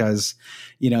now because,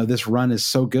 this run is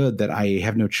so good that I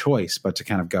have no choice but to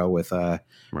kind of go with a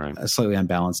slightly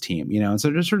unbalanced team, and so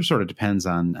it just sort of depends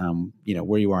on,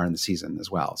 where you are in the season as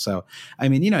well. So, I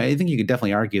think you could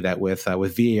definitely argue that with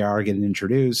VAR getting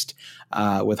introduced,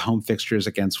 with home fixtures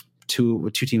against two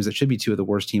teams that should be 2 of the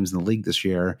worst teams in the league this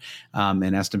year,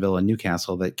 and Aston Villa and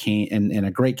Newcastle, that Kane and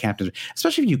a great captain,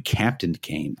 especially if you captained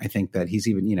Kane, I think that he's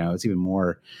even, it's even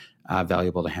more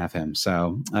valuable to have him.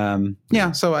 So,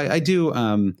 so I do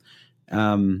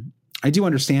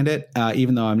understand it,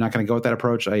 even though I'm not going to go with that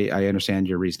approach. I understand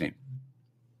your reasoning.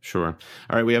 Sure.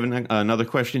 All right. We have another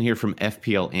question here from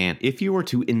FPL Ant. If you were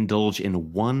to indulge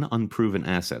in one unproven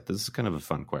asset, this is kind of a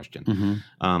fun question,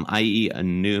 i.e. a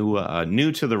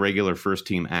new to the regular first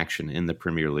team action in the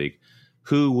Premier League,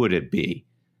 who would it be?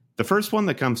 The first one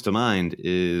that comes to mind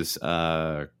is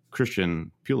Christian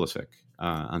Pulisic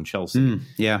on Chelsea.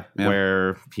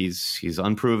 Where he's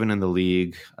unproven in the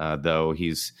league, though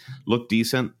he's looked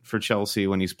decent for Chelsea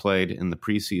when he's played in the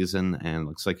preseason, and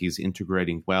looks like he's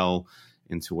integrating well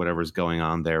into whatever's going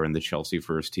on there in the Chelsea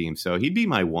first team. So he'd be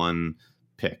my one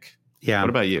pick. Yeah. What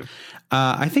about you?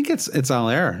 I think it's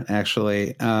Haller,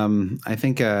 actually. I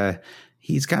think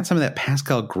he's got some of that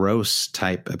Pascal Gross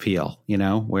type appeal,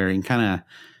 where he can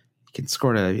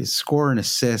score an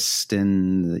assist,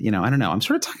 and I don't know. I'm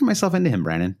sort of talking myself into him,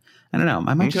 Brandon. I don't know.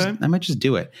 I might just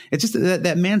do it. It's just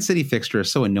that Man City fixture is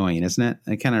so annoying, isn't it?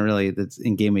 It kind of really, that's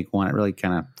in game week 1. It really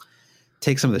kind of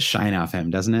takes some of the shine off him,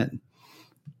 doesn't it?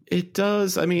 It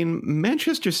does.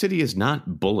 Manchester City is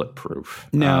not bulletproof.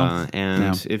 No,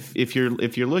 If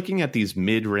you're looking at these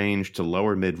mid-range to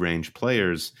lower mid-range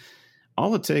players,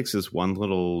 all it takes is one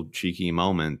little cheeky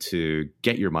moment to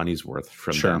get your money's worth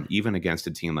from them, even against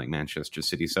a team like Manchester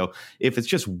City. So if it's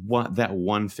just that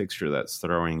one fixture that's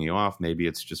throwing you off, maybe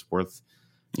it's just worth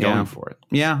going for it.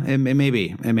 Yeah, it may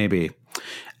be. It may be.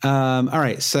 All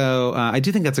right. So I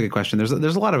do think that's a good question. There's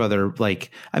a lot of other, I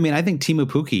think Teemu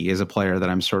Pukki is a player that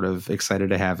I'm sort of excited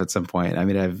to have at some point. I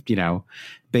mean, I've,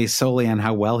 based solely on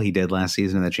how well he did last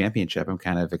season in the championship, I'm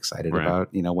kind of excited about,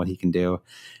 what he can do.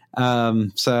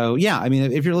 So yeah, I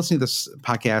mean, if you're listening to this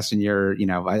podcast and you're,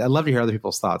 I'd love to hear other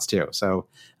people's thoughts too. So,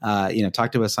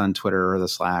 talk to us on Twitter or the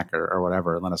Slack or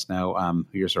whatever, and let us know,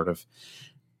 who you're sort of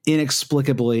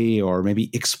inexplicably or maybe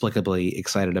explicably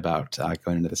excited about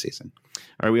going into the season.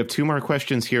 All right, we have 2 more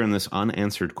questions here in this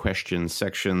unanswered questions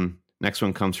section. Next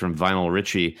one comes from Vinyl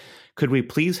Richie. Could we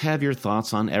please have your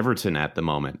thoughts on Everton at the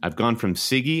moment? I've gone from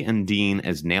Siggy and Dean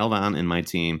as nailed on in my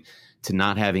team to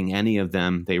not having any of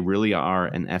them. They really are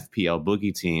an FPL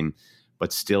boogie team,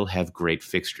 but still have great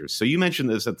fixtures. So you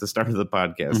mentioned this at the start of the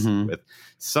podcast. With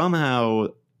somehow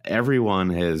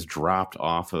everyone has dropped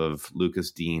off of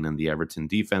Lucas Dean and the Everton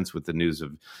defense with the news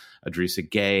of Idrissa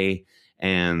Gueye.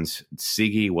 And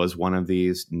Siggy was one of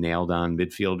these nailed-on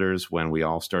midfielders when we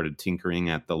all started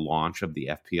tinkering at the launch of the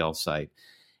FPL site.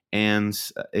 And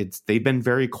they've been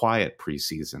very quiet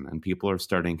preseason, and people are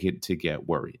starting to get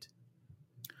worried.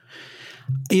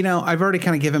 I've already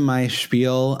kind of given my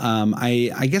spiel.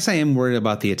 I guess I am worried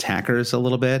about the attackers a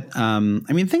little bit.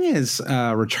 The thing is,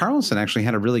 Richarlison actually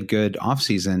had a really good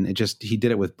offseason. He did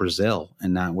it with Brazil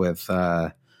and not with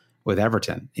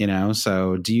Everton,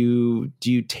 So do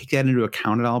you take that into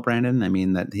account at all, Brandon? I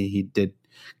mean, that he did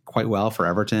quite well for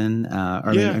Everton,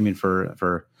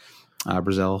 for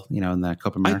Brazil, in the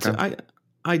Copa America.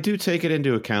 I do take it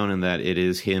into account in that it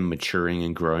is him maturing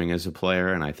and growing as a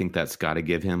player, and I think that's got to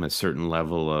give him a certain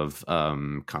level of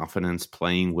confidence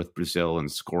playing with Brazil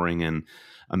and scoring in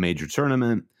a major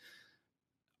tournament.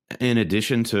 In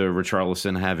addition to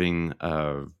Richarlison having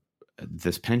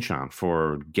this penchant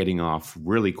for getting off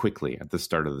really quickly at the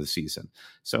start of the season.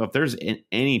 So if there's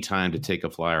any time to take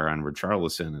a flyer on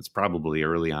Richarlison, it's probably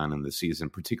early on in the season,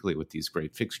 particularly with these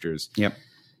great fixtures. Yep.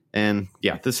 And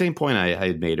yeah, the same point I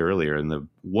had made earlier in the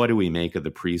what do we make of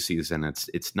the preseason?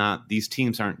 It's not, these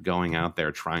teams aren't going out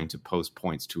there trying to post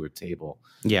points to a table.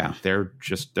 Yeah. They're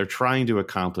trying to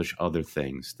accomplish other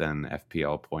things than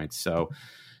FPL points. So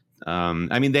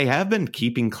they have been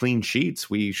keeping clean sheets.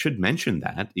 We should mention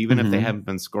that. Even if they haven't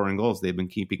been scoring goals, they've been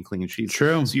keeping clean sheets.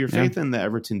 True. So your faith in the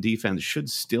Everton defense should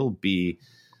still be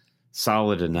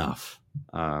solid enough.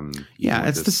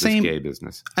 It's the same gay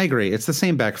business. I agree. It's the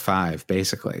same back five,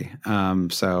 basically.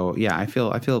 So yeah, I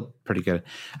feel pretty good.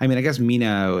 I mean, I guess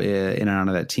Mina in and out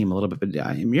of that team a little bit, but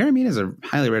Yerry Mina is a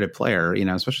highly rated player,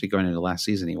 especially going into last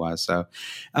season he was. So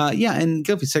and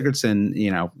Gylfi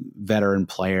Sigurdsson, veteran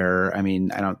player. I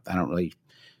mean, I don't really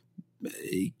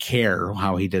care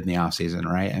how he did in the offseason,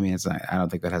 right? I mean, I don't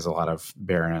think that has a lot of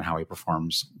bearing on how he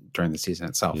performs during the season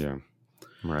itself. Yeah,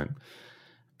 right.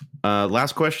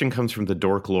 Last question comes from the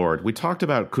Dork Lord. We talked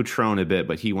about Cutrone a bit,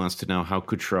 but he wants to know how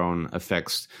Cutrone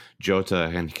affects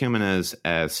Jota and Jimenez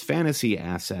as fantasy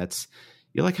assets.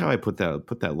 You like how I put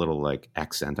that little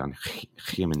accent on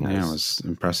Jimenez? Yeah, it was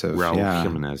impressive. Raul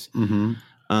Jimenez.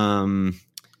 Mm-hmm.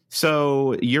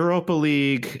 So Europa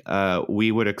League,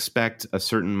 we would expect a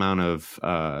certain amount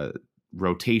of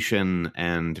rotation,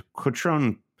 and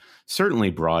Cutrone certainly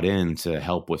brought in to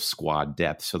help with squad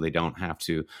depth so they don't have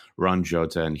to run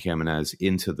Jota and Jimenez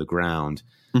into the ground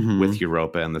with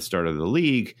Europa and the start of the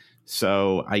league.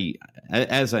 So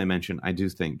as I mentioned, I do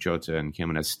think Jota and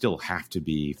Jimenez still have to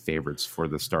be favorites for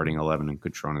the starting 11 and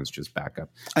Cutrone is just backup.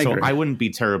 I wouldn't be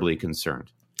terribly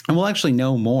concerned. And we'll actually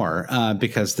know more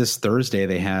because this Thursday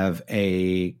they have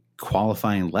a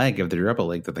qualifying leg of the Europa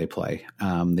League that they play.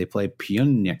 They play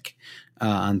Pjanic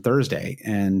on Thursday,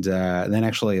 and then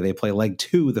actually they play leg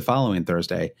 2 the following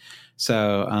Thursday.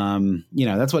 So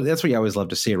that's what you always love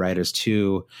to see, right? Is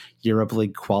 2 Europa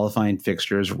League qualifying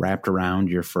fixtures wrapped around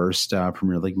your first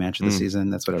Premier League match of the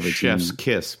season. That's what every chef's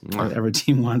kiss. Every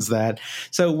team wants that.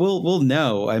 So we'll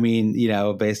know. I mean,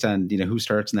 based on who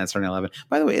starts in that starting 11.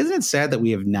 By the way, isn't it sad that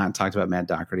we have not talked about Matt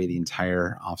Doherty the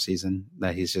entire offseason?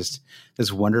 That he's just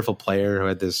this wonderful player who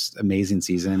had this amazing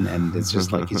season, and it's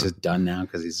just like he's just done now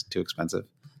because he's too expensive.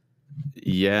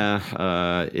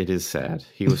 Yeah, it is sad.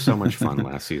 He was so much fun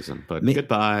last season, but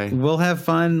goodbye. We'll have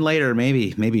fun later.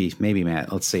 Maybe,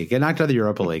 Matt. Let's see. Get knocked out of the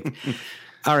Europa League.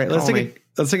 All right, let's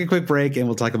take a quick break and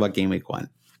we'll talk about Game Week 1.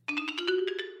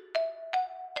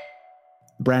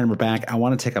 Brandon, we're back. I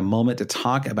want to take a moment to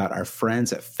talk about our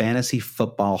friends at Fantasy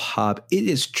Football Hub. It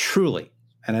is truly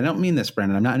and I don't mean this,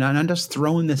 Brandon, I'm just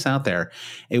throwing this out there,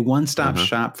 a one-stop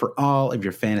shop for all of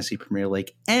your fantasy Premier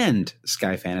League and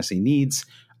Sky Fantasy needs,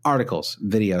 articles,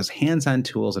 videos, hands-on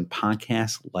tools, and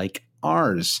podcasts like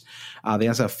ours. They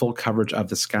also have full coverage of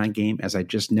the Sky game, as I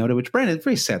just noted, which, Brandon, it's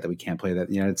very sad that we can't play that in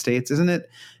the United States, isn't it?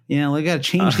 We got to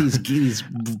change these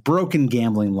broken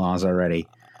gambling laws already.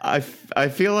 I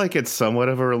feel like it's somewhat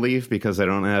of a relief because I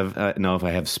don't know if I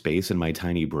have space in my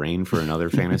tiny brain for another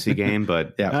fantasy game,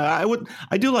 but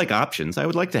I do like options. I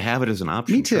would like to have it as an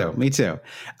option. Me too.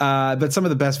 But some of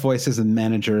the best voices and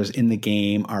managers in the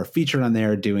game are featured on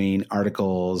there doing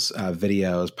articles,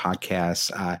 videos,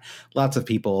 podcasts, lots of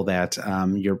people that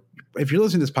if you're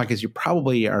listening to this podcast, you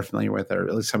probably are familiar with, or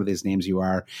at least some of these names you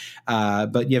are.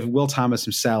 But you have Will Thomas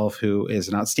himself, who is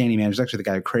an outstanding manager. He's actually the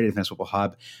guy who created Fantasy Football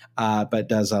Hub, but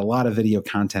does a lot of video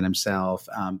content himself.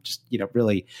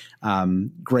 Really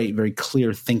great, very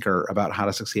clear thinker about how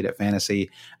to succeed at fantasy.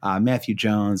 Matthew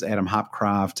Jones, Adam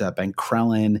Hopcroft, Ben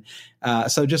Krellen.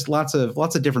 So just lots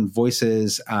of different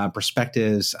voices,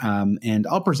 perspectives, and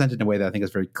all presented in a way that I think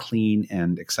is very clean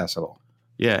and accessible.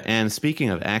 Yeah, and speaking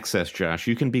of access, Josh,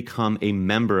 you can become a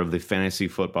member of the Fantasy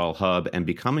Football Hub, and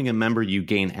becoming a member, you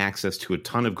gain access to a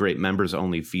ton of great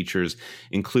members-only features,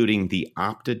 including the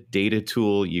Opta data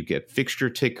tool. You get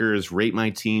fixture tickers, Rate My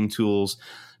Team tools.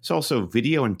 There's also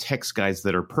video and text guides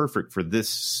that are perfect for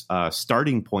this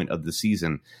starting point of the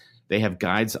season. They have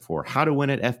guides for how to win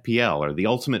at FPL, or the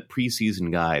ultimate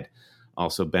preseason guide.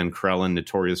 Also, Ben Krellen,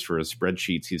 notorious for his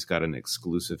spreadsheets, he's got an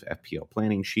exclusive FPL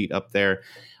planning sheet up there.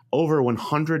 Over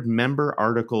 100 member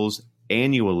articles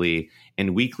annually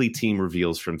and weekly team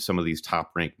reveals from some of these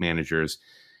top-ranked managers.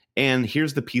 And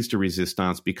here's the piece de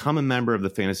resistance. Become a member of the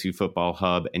Fantasy Football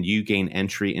Hub, and you gain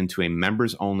entry into a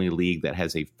members-only league that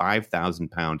has a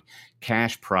 £5,000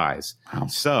 cash prize. Wow.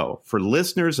 So, for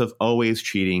listeners of Always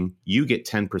Cheating, you get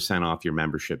 10% off your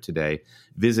membership today.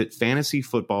 Visit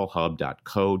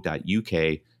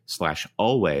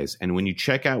fantasyfootballhub.co.uk/always. And when you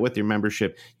check out with your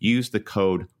membership, use the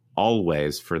code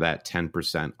always for that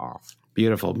 10% off.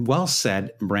 Beautiful. Well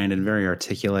said, Brandon. Very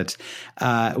articulate.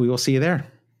 We will see you there.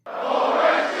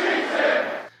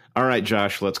 All right,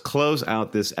 Josh, let's close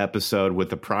out this episode with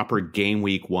the proper Game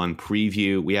Week 1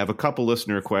 preview. We have a couple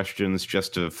listener questions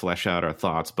just to flesh out our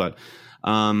thoughts, but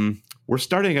we're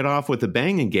starting it off with a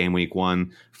bang in Game Week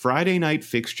 1. Friday night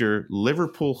fixture,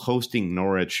 Liverpool hosting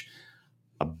Norwich.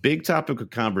 A big topic of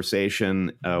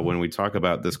conversation when we talk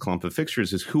about this clump of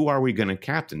fixtures is who are we going to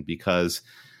captain? Because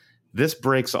this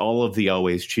breaks all of the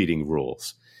Always Cheating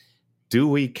rules. Do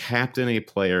we captain a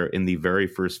player in the very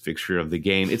first fixture of the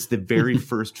game? It's the very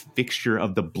first fixture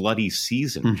of the bloody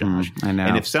season, Josh. I know.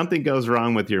 And if something goes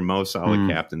wrong with your Mo Salah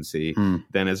captaincy,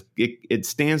 then it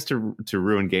stands to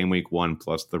ruin Game Week 1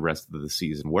 plus the rest of the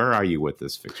season. Where are you with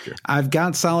this fixture? I've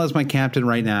got Salah as my captain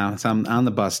right now. So I'm on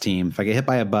the bus team. If I get hit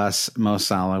by a bus, Mo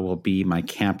Salah will be my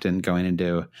captain going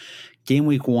into Game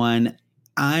Week 1.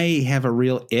 I have a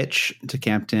real itch to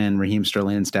captain Raheem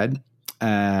Sterling instead.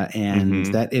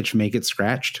 That itch may get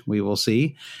scratched. We will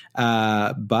see.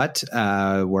 But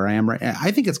where I am right, I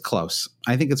think it's close.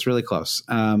 I think it's really close.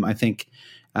 I think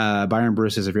Byron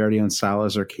Bruce says, if you already own Salah,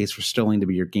 is there a case for Sterling to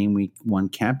be your Game Week 1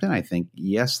 captain? I think,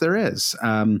 yes, there is.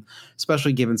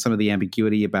 Especially given some of the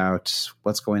ambiguity about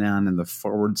what's going on in the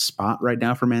forward spot right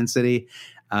now for Man City.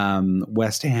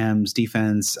 West Ham's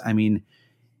defense, I mean,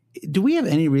 do we have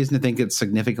any reason to think it's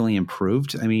significantly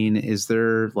improved? I mean, is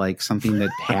there like something that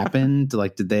happened?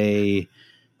 Like, did they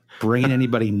bring in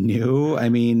anybody new? I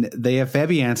mean, they have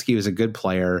Fabianski, who's a good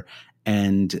player,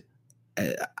 and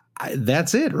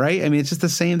that's it, right? I mean, it's just the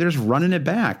same. There's running it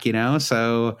back,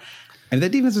 So, and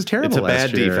that defense is terrible. It's a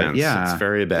bad year. defense. Yeah. It's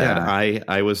very bad. Yeah.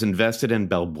 I was invested in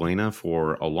Balbuena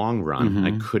for a long run.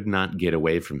 I could not get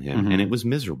away from him, and it was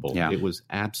miserable. Yeah. It was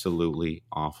absolutely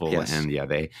awful. Yes. And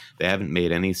they haven't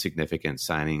made any significant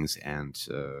signings. And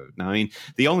now, I mean,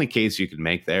 the only case you could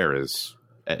make there is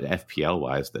FPL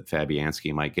wise that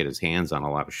Fabianski might get his hands on a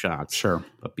lot of shots. Sure.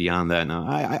 But beyond that, no,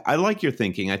 I like your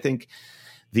thinking. I think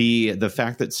the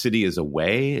fact that City is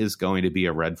away is going to be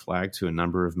a red flag to a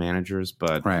number of managers.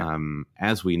 But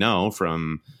as we know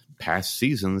from past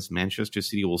seasons, Manchester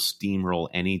City will steamroll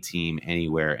any team,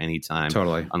 anywhere, anytime.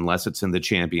 Totally. Unless it's in the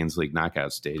Champions League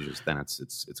knockout stages, then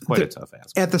it's quite a tough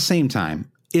ask. At the same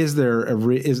time, is there a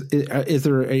risk of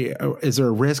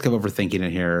overthinking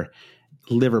it here?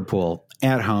 Liverpool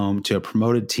at home to a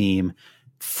promoted team,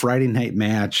 Friday night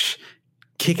match,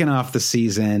 kicking off the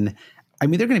season. I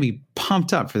mean, they're going to be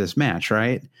pumped up for this match,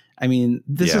 right? I mean,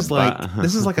 this is like a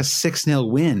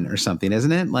 6-0 win or something,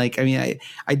 isn't it? Like, I mean,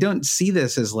 I don't see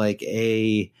this as like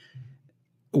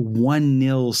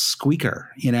 1-0 squeaker.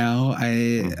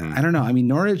 I don't know. I mean,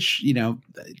 Norwich,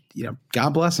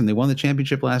 God bless them. They won the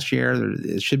championship last year.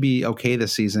 It should be okay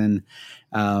this season.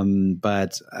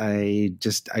 But I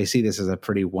see this as a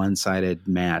pretty one-sided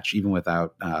match, even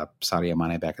without Sadio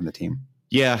Mane back in the team.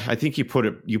 Yeah, I think you put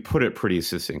it pretty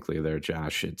succinctly there,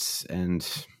 Josh.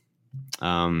 That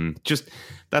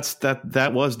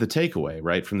was the takeaway,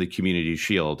 right, from the Community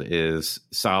Shield, is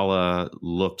Salah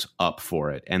looked up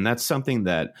for it. And that's something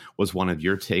that was one of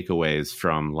your takeaways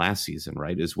from last season,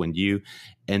 right, is when you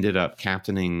ended up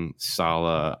captaining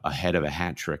Salah ahead of a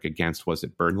hat trick against, was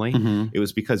it Burnley? Mm-hmm. It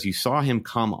was because you saw him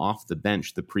come off the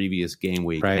bench the previous game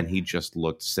week, right, and he just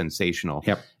looked sensational.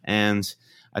 Yep. And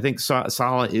I think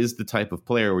Salah is the type of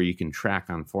player where you can track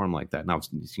on form like that. Now,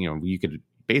 you could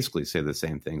basically say the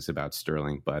same things about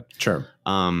Sterling, but sure.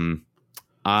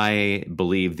 I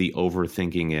believe the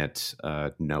overthinking it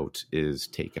note is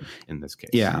taken in this case.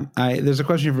 Yeah. There's a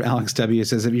question from Alex W. It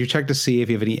says, have you checked to see if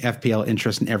you have any FPL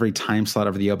interest in every time slot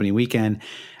over the opening weekend?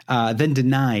 Then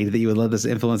denied that you would let this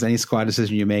influence any squad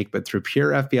decision you make, but through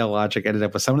pure FPL logic, ended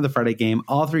up with some of the Friday game,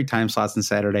 all 3 time slots on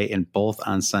Saturday and both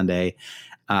on Sunday.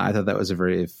 I thought that was a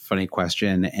very funny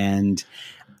question. And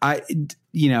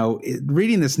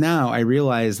reading this now, I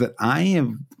realize that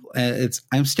I'm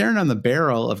staring on the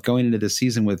barrel of going into the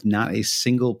season with not a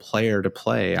single player to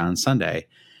play on Sunday,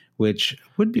 which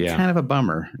would be kind of a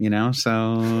bummer,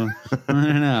 So I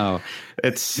don't know.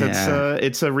 It's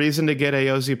a reason to get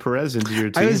Ayoze Perez into your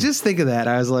team. I was just thinking that.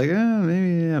 I was like,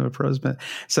 maybe I have a pros bet.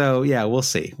 So yeah, we'll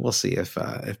see. We'll see if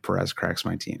Perez cracks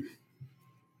my team.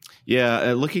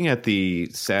 Yeah, looking at the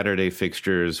Saturday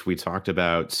fixtures, we talked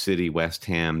about City, West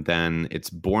Ham, then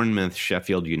it's Bournemouth,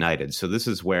 Sheffield United. So this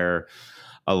is where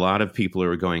a lot of people who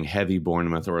are going heavy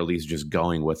Bournemouth, or at least just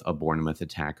going with a Bournemouth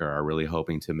attacker, are really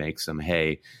hoping to make some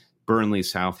hay. Burnley,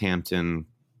 Southampton,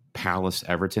 Palace,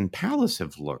 Everton. Palace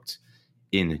have looked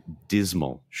in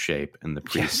dismal shape in the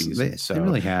preseason. Yes, they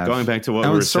really have. Going back to what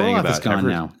we were saying about Everton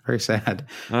now. Very sad.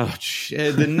 Oh,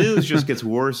 the news just gets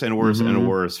worse and worse and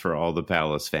worse for all the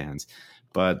Palace fans.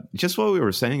 But just what we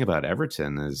were saying about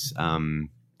Everton is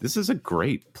this is a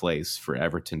great place for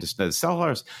Everton to stay.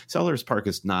 Selhurst Park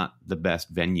is not the best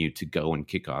venue to go and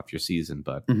kick off your season,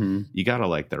 but you got to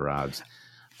like their odds.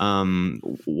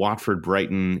 Watford,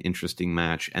 Brighton, interesting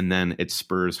match, and then it's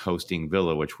Spurs hosting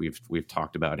Villa, which we've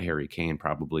talked about Harry Kane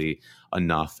probably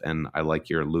enough, and I like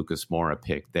your Lucas Moura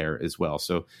pick there as well.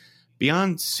 So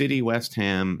beyond City, West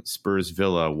Ham, Spurs,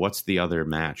 Villa, what's the other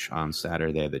match on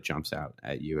Saturday that jumps out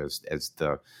at you as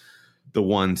the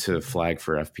one to flag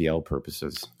for FPL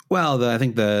purposes? Well, I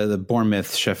think the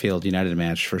Bournemouth Sheffield United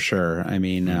match for sure. I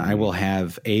mean, I will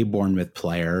have a Bournemouth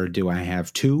player. Do I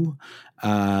have 2?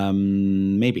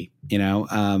 Maybe,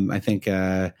 I think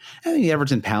the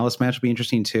Everton Palace match will be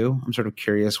interesting too. I'm sort of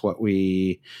curious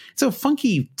it's a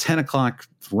funky 10 o'clock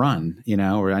run,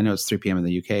 or I know it's 3 p.m. in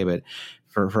the UK, but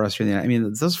for us,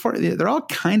 those 4, they're all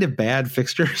kind of bad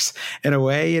fixtures in a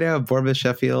way, Bournemouth,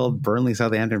 Sheffield, Burnley,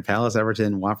 Southampton, Palace,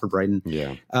 Everton, Watford, Brighton.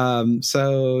 Yeah.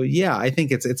 So yeah, I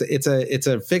think it's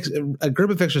a group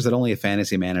of fixtures that only a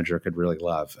fantasy manager could really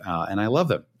love. And I love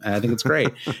them. I think it's great.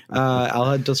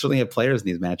 I'll certainly have players in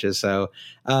these matches. So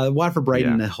Watford,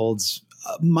 Brighton holds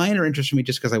minor interest for me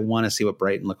just because I want to see what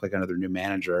Brighton look like under their new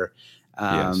manager.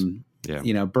 Yes.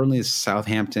 Yeah. Burnley's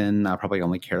Southampton, I'll probably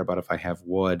only care about if I have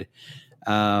Wood.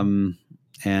 So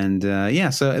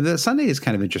the Sunday is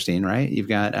kind of interesting, right? You've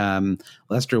got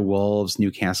Leicester, Wolves,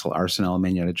 Newcastle, Arsenal,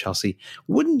 Man United, Chelsea.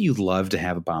 Wouldn't you love to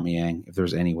have Aubameyang if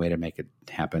there's any way to make it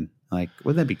happen? Like,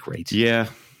 wouldn't that be great? Yeah.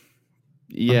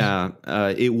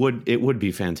 It would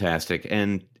be fantastic,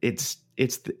 and it's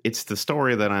the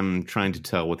story that I'm trying to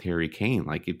tell with Harry Kane.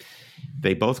 Like,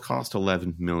 they both cost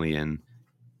 11 million.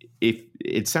 If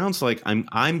it sounds like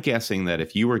I'm guessing that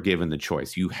if you were given the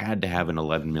choice, you had to have an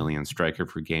 11 million striker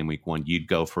for game week 1, you'd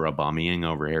go for Aubameyang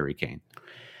over Harry Kane.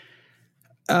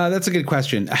 That's a good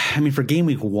question. I mean, for game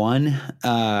week 1,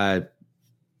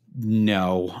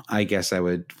 no, I guess I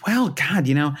would. Well, God,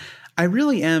 I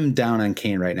really am down on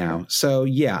Kane right now. So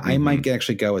yeah, I might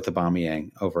actually go with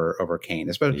Aubameyang over Kane.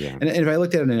 Especially, and if I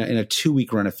looked at it in a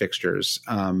 2-week run of fixtures,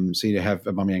 so you have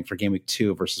Aubameyang for game week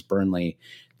 2 versus Burnley,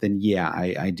 then yeah,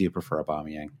 I do prefer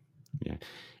Aubameyang. Yeah.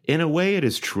 In a way, it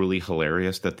is truly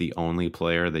hilarious that the only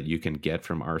player that you can get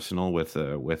from Arsenal with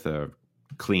a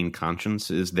clean conscience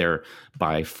is their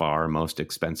by far most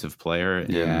expensive player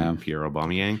in Pierre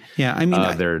Aubameyang. Yeah, I mean,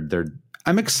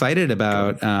 I'm excited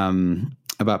about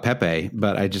Pepe,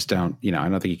 but I just don't. I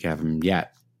don't think you can have him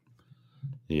yet.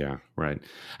 Yeah, right.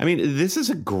 I mean, this is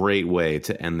a great way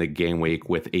to end the game week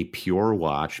with a pure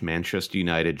watch, Manchester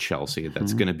United Chelsea.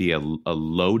 That's going to be a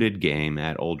loaded game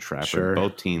at Old Trafford. Sure.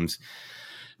 Both teams.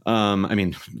 I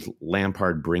mean,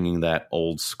 Lampard bringing that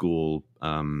old school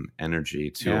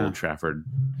energy to Old Trafford.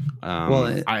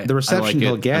 The reception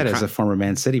he'll get as a former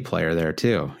Man City player there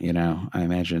too. I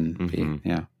imagine.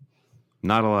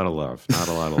 Not a lot of love. Not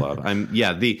a lot of love.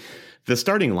 The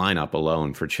starting lineup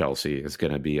alone for Chelsea is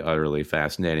going to be utterly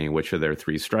fascinating. Which of their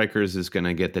three strikers is going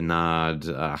to get the nod?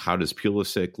 How does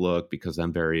Pulisic look? Because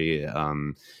I'm very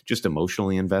just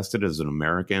emotionally invested as an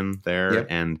American there. Yep.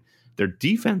 And their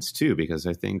defense, too, because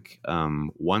I think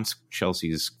once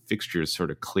Chelsea's fixtures sort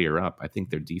of clear up, I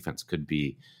think their defense could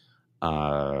be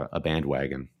a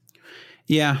bandwagon.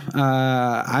 Yeah,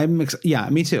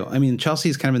 me too. I mean,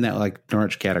 Chelsea's kind of in that like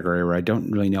Norwich category where I don't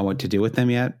really know what to do with them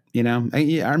yet. Our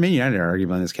Man United are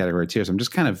arguably in this category too, so I'm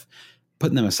just kind of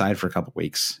putting them aside for a couple of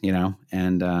weeks,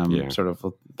 and sort of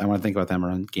I want to think about them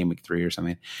around game week 3 or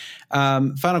something.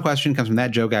 Final question comes from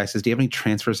that Joe guy, says, do you have any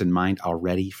transfers in mind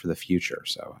already for the future?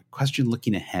 So question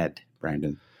looking ahead,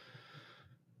 Brandon.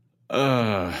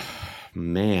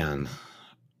 Man.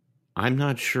 I'm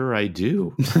not sure I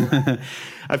do.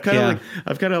 I've kind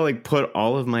of put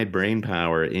all of my brain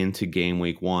power into game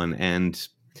week 1, and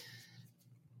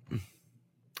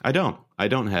I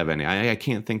don't have any. I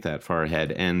can't think that far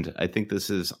ahead. And I think this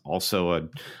is also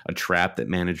a trap that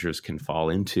managers can fall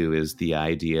into, is the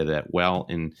idea that,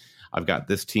 I've got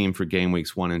this team for game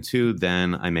weeks 1 and 2.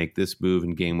 Then I make this move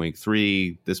in game week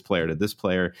 3, this player to this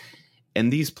player.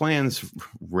 And these plans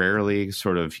rarely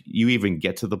you even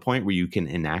get to the point where you can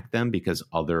enact them because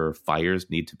other fires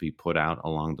need to be put out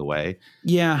along the way.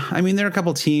 Yeah. I mean, there are a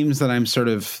couple teams that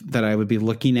that I would be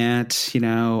looking at,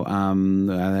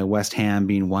 West Ham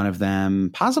being one of them,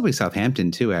 possibly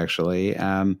Southampton too, actually.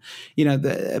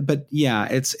 But yeah,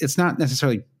 it's not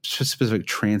necessarily specific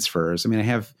transfers. I mean, I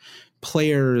have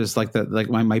players like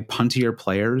my puntier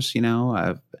players, right now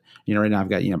I've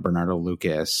got, Bernardo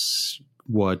Lucas,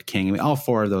 Wood, King. I mean, all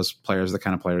 4 of those players are the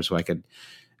kind of players who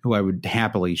I would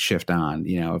happily shift on,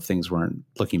 if things weren't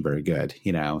looking very good,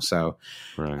 So,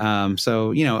 right. I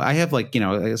have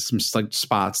some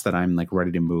spots that I'm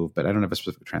ready to move, but I don't have a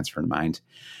specific transfer in mind.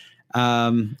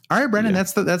 All right, Brendan,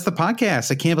 that's the podcast.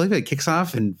 I can't believe it kicks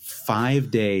off in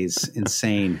 5 days.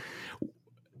 Insane.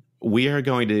 We are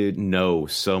going to know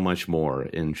so much more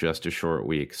in just a short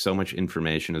week. So much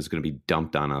information is going to be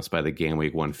dumped on us by the game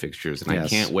week 1 fixtures. And I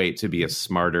can't wait to be a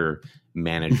smarter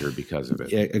manager because of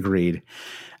it. Yeah, agreed.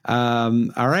 All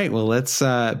right. Well, let's,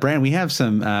 Brand, we have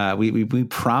some, we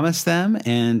promised them.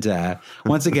 And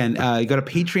once again, you go to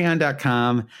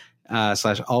patreon.com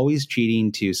 /always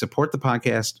cheating to support the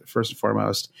podcast first and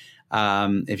foremost.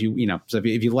 If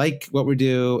you like what we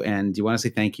do and you want to say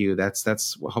thank you,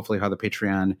 that's hopefully how the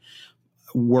Patreon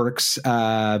works.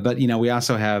 But we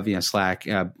also have, Slack,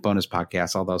 bonus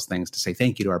podcasts, all those things to say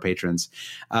thank you to our patrons.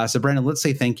 So Brandon, let's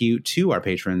say thank you to our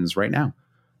patrons right now.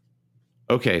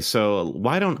 Okay, so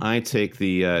why don't I take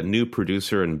the new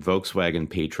producer and Volkswagen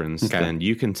patrons, then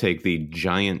you can take the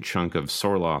giant chunk of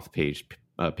Sorloth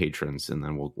patrons, and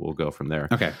then we'll go from there.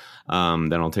 Okay.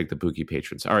 Then I'll take the Pookie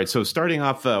patrons. All right, so starting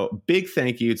off, big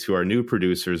thank you to our new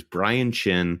producers, Brian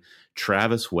Chin,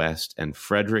 Travis West, and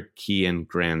Frederick Kian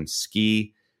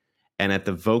Granski. And at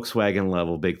the Volkswagen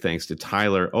level, big thanks to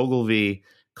Tyler Ogilvie,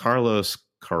 Carlos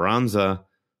Carranza,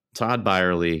 Todd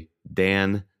Byerly,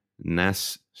 Dan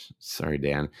Nascimento,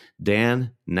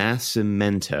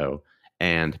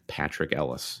 and Patrick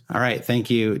Ellis. All right. Thank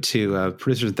you to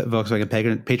producers,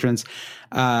 Volkswagen patrons,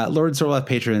 Lord Sorloth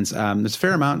patrons. There's a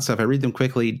fair amount, so if I read them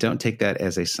quickly, don't take that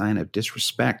as a sign of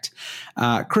disrespect.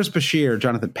 Chris Bashir,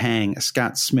 Jonathan Pang,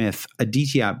 Scott Smith,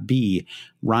 Aditya B.,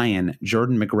 Ryan,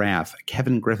 Jordan McGrath,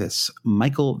 Kevin Griffiths,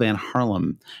 Michael Van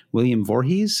Harlem, William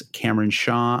Voorhees, Cameron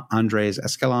Shaw, Andres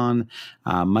Escalon,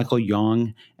 Michael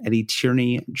Young, Eddie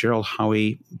Tierney, Gerald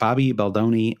Howie, Bobby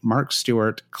Baldoni, Mark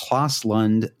Stewart, Klaus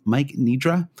Lund, Mike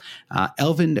Nidra,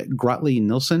 Elvin Grotley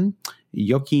Nilsson,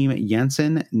 Joachim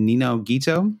Jensen, Nino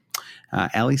Gito,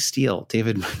 Ali Steele,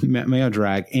 David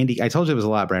Mayodrag, Andy. I told you it was a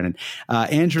lot, Brandon.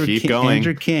 Andrew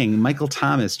King, Michael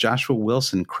Thomas, Joshua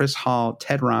Wilson, Chris Hall,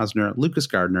 Ted Rosner, Lucas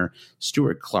Gardner,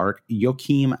 Stuart Clark,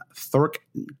 Joachim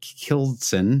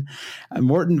Thorkildsen,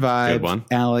 Morton Vibe,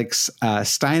 Alex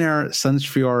Steiner,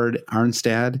 Sunsfjord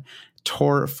Arnstad,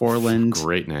 Tor Forland,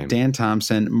 great name, Dan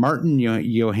Thompson, Martin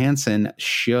Johansson,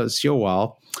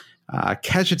 Siowal,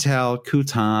 Kajatel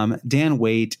Kutam, Dan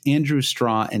Waite, Andrew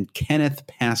Straw, and Kenneth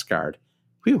Pascard.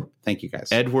 Whew. Thank you, guys.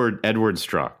 Edward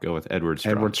Straw. Go with Edward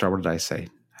Straw. Edward Straw. What did I say?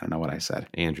 don't know what I said.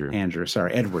 Andrew.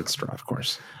 Sorry. Edward Straw, of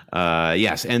course.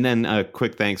 Yes. And then a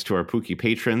quick thanks to our Pookie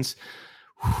patrons.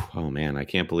 Oh, man, I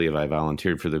can't believe I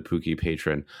volunteered for the Pookie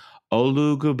patron.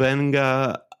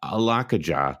 Olugubenga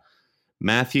Alakaja,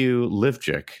 Matthew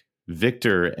Livchik,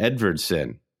 Victor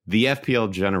Edvardson, the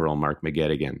FPL General Mark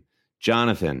McGettigan,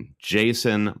 Jonathan,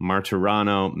 Jason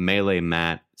Martirano, Melee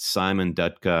Matt, Simon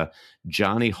Dutka,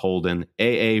 Johnny Holden,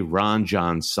 AA Ron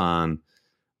John San,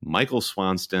 Michael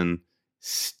Swanston,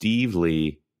 Steve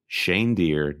Lee, Shane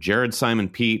Deere, Jared Simon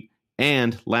Pete,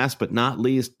 and last but not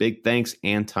least, big thanks,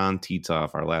 Anton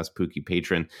Titov, our last Pookie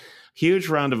patron. Huge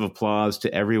round of applause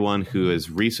to everyone who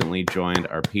has recently joined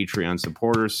our Patreon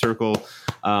supporters circle.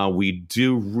 We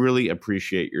do really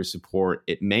appreciate your support.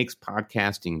 It makes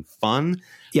podcasting fun.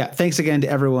 Yeah, thanks again to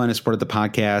everyone who supported the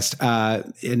podcast.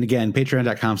 And again,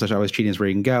 patreon.com/alwayscheating is where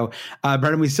you can go.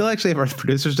 Brendan, we still actually have our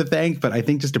producers to thank, but I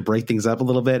think just to break things up a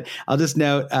little bit, I'll just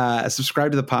note,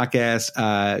 subscribe to the podcast.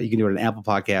 You can do it on Apple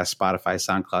Podcasts, Spotify,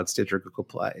 SoundCloud, Stitcher, Google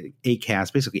Play,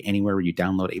 Acast, basically anywhere where you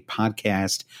download a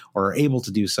podcast or are able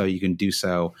to do so. You can do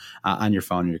so on your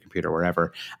phone or your computer,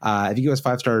 wherever. If you give us a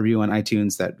 5-star review on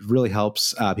iTunes, that really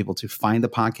helps people to find the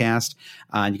podcast.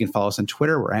 You can follow us on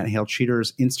Twitter. We're at Hail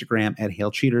Cheaters, Instagram at Hail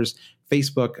Cheaters,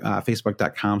 Facebook,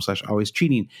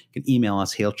 facebook.com/alwayscheating. You can email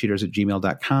us,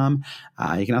 hailcheaters@gmail.com.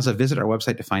 You can also visit our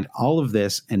website to find all of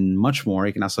this and much more.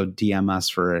 You can also DM us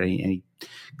for any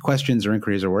questions or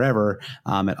inquiries or wherever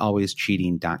at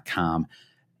alwayscheating.com.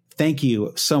 Thank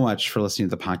you so much for listening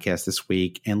to the podcast this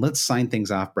week. And let's sign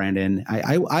things off, Brandon.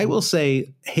 I will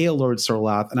say, Hail Lord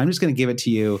Sorloth, and I'm just going to give it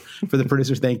to you for the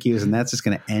producer thank yous, and that's just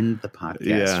going to end the podcast.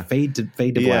 Yeah. Fade to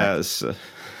black. Yes.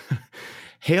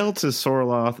 Hail to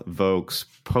Sorloth, Vokes,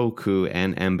 Poku,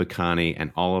 and Mbakani,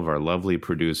 and all of our lovely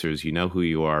producers. You know who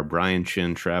you are. Brian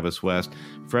Chin, Travis West,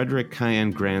 Frederick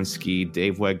Cayenne Gransky,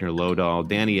 Dave Wegner Lodahl,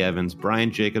 Danny Evans,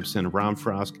 Brian Jacobson, Ron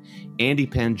Frosk, Andy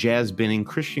Penn, Jazz Binning,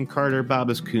 Christian Carter,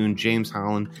 Bobbas Kuhn, James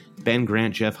Holland, Ben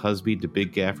Grant, Jeff Husby, The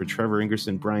Big Gaffer, Trevor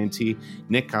Ingerson, Brian T.,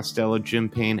 Nick Costello, Jim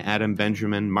Payne, Adam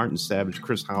Benjamin, Martin Savage,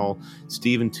 Chris Howell,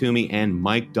 Stephen Toomey, and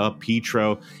Mike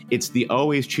DePietro. It's the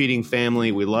Always Cheating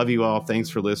family. We love you all. Thanks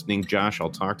for listening. Josh,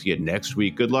 I'll talk to you next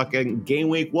week. Good luck in game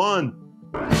week 1.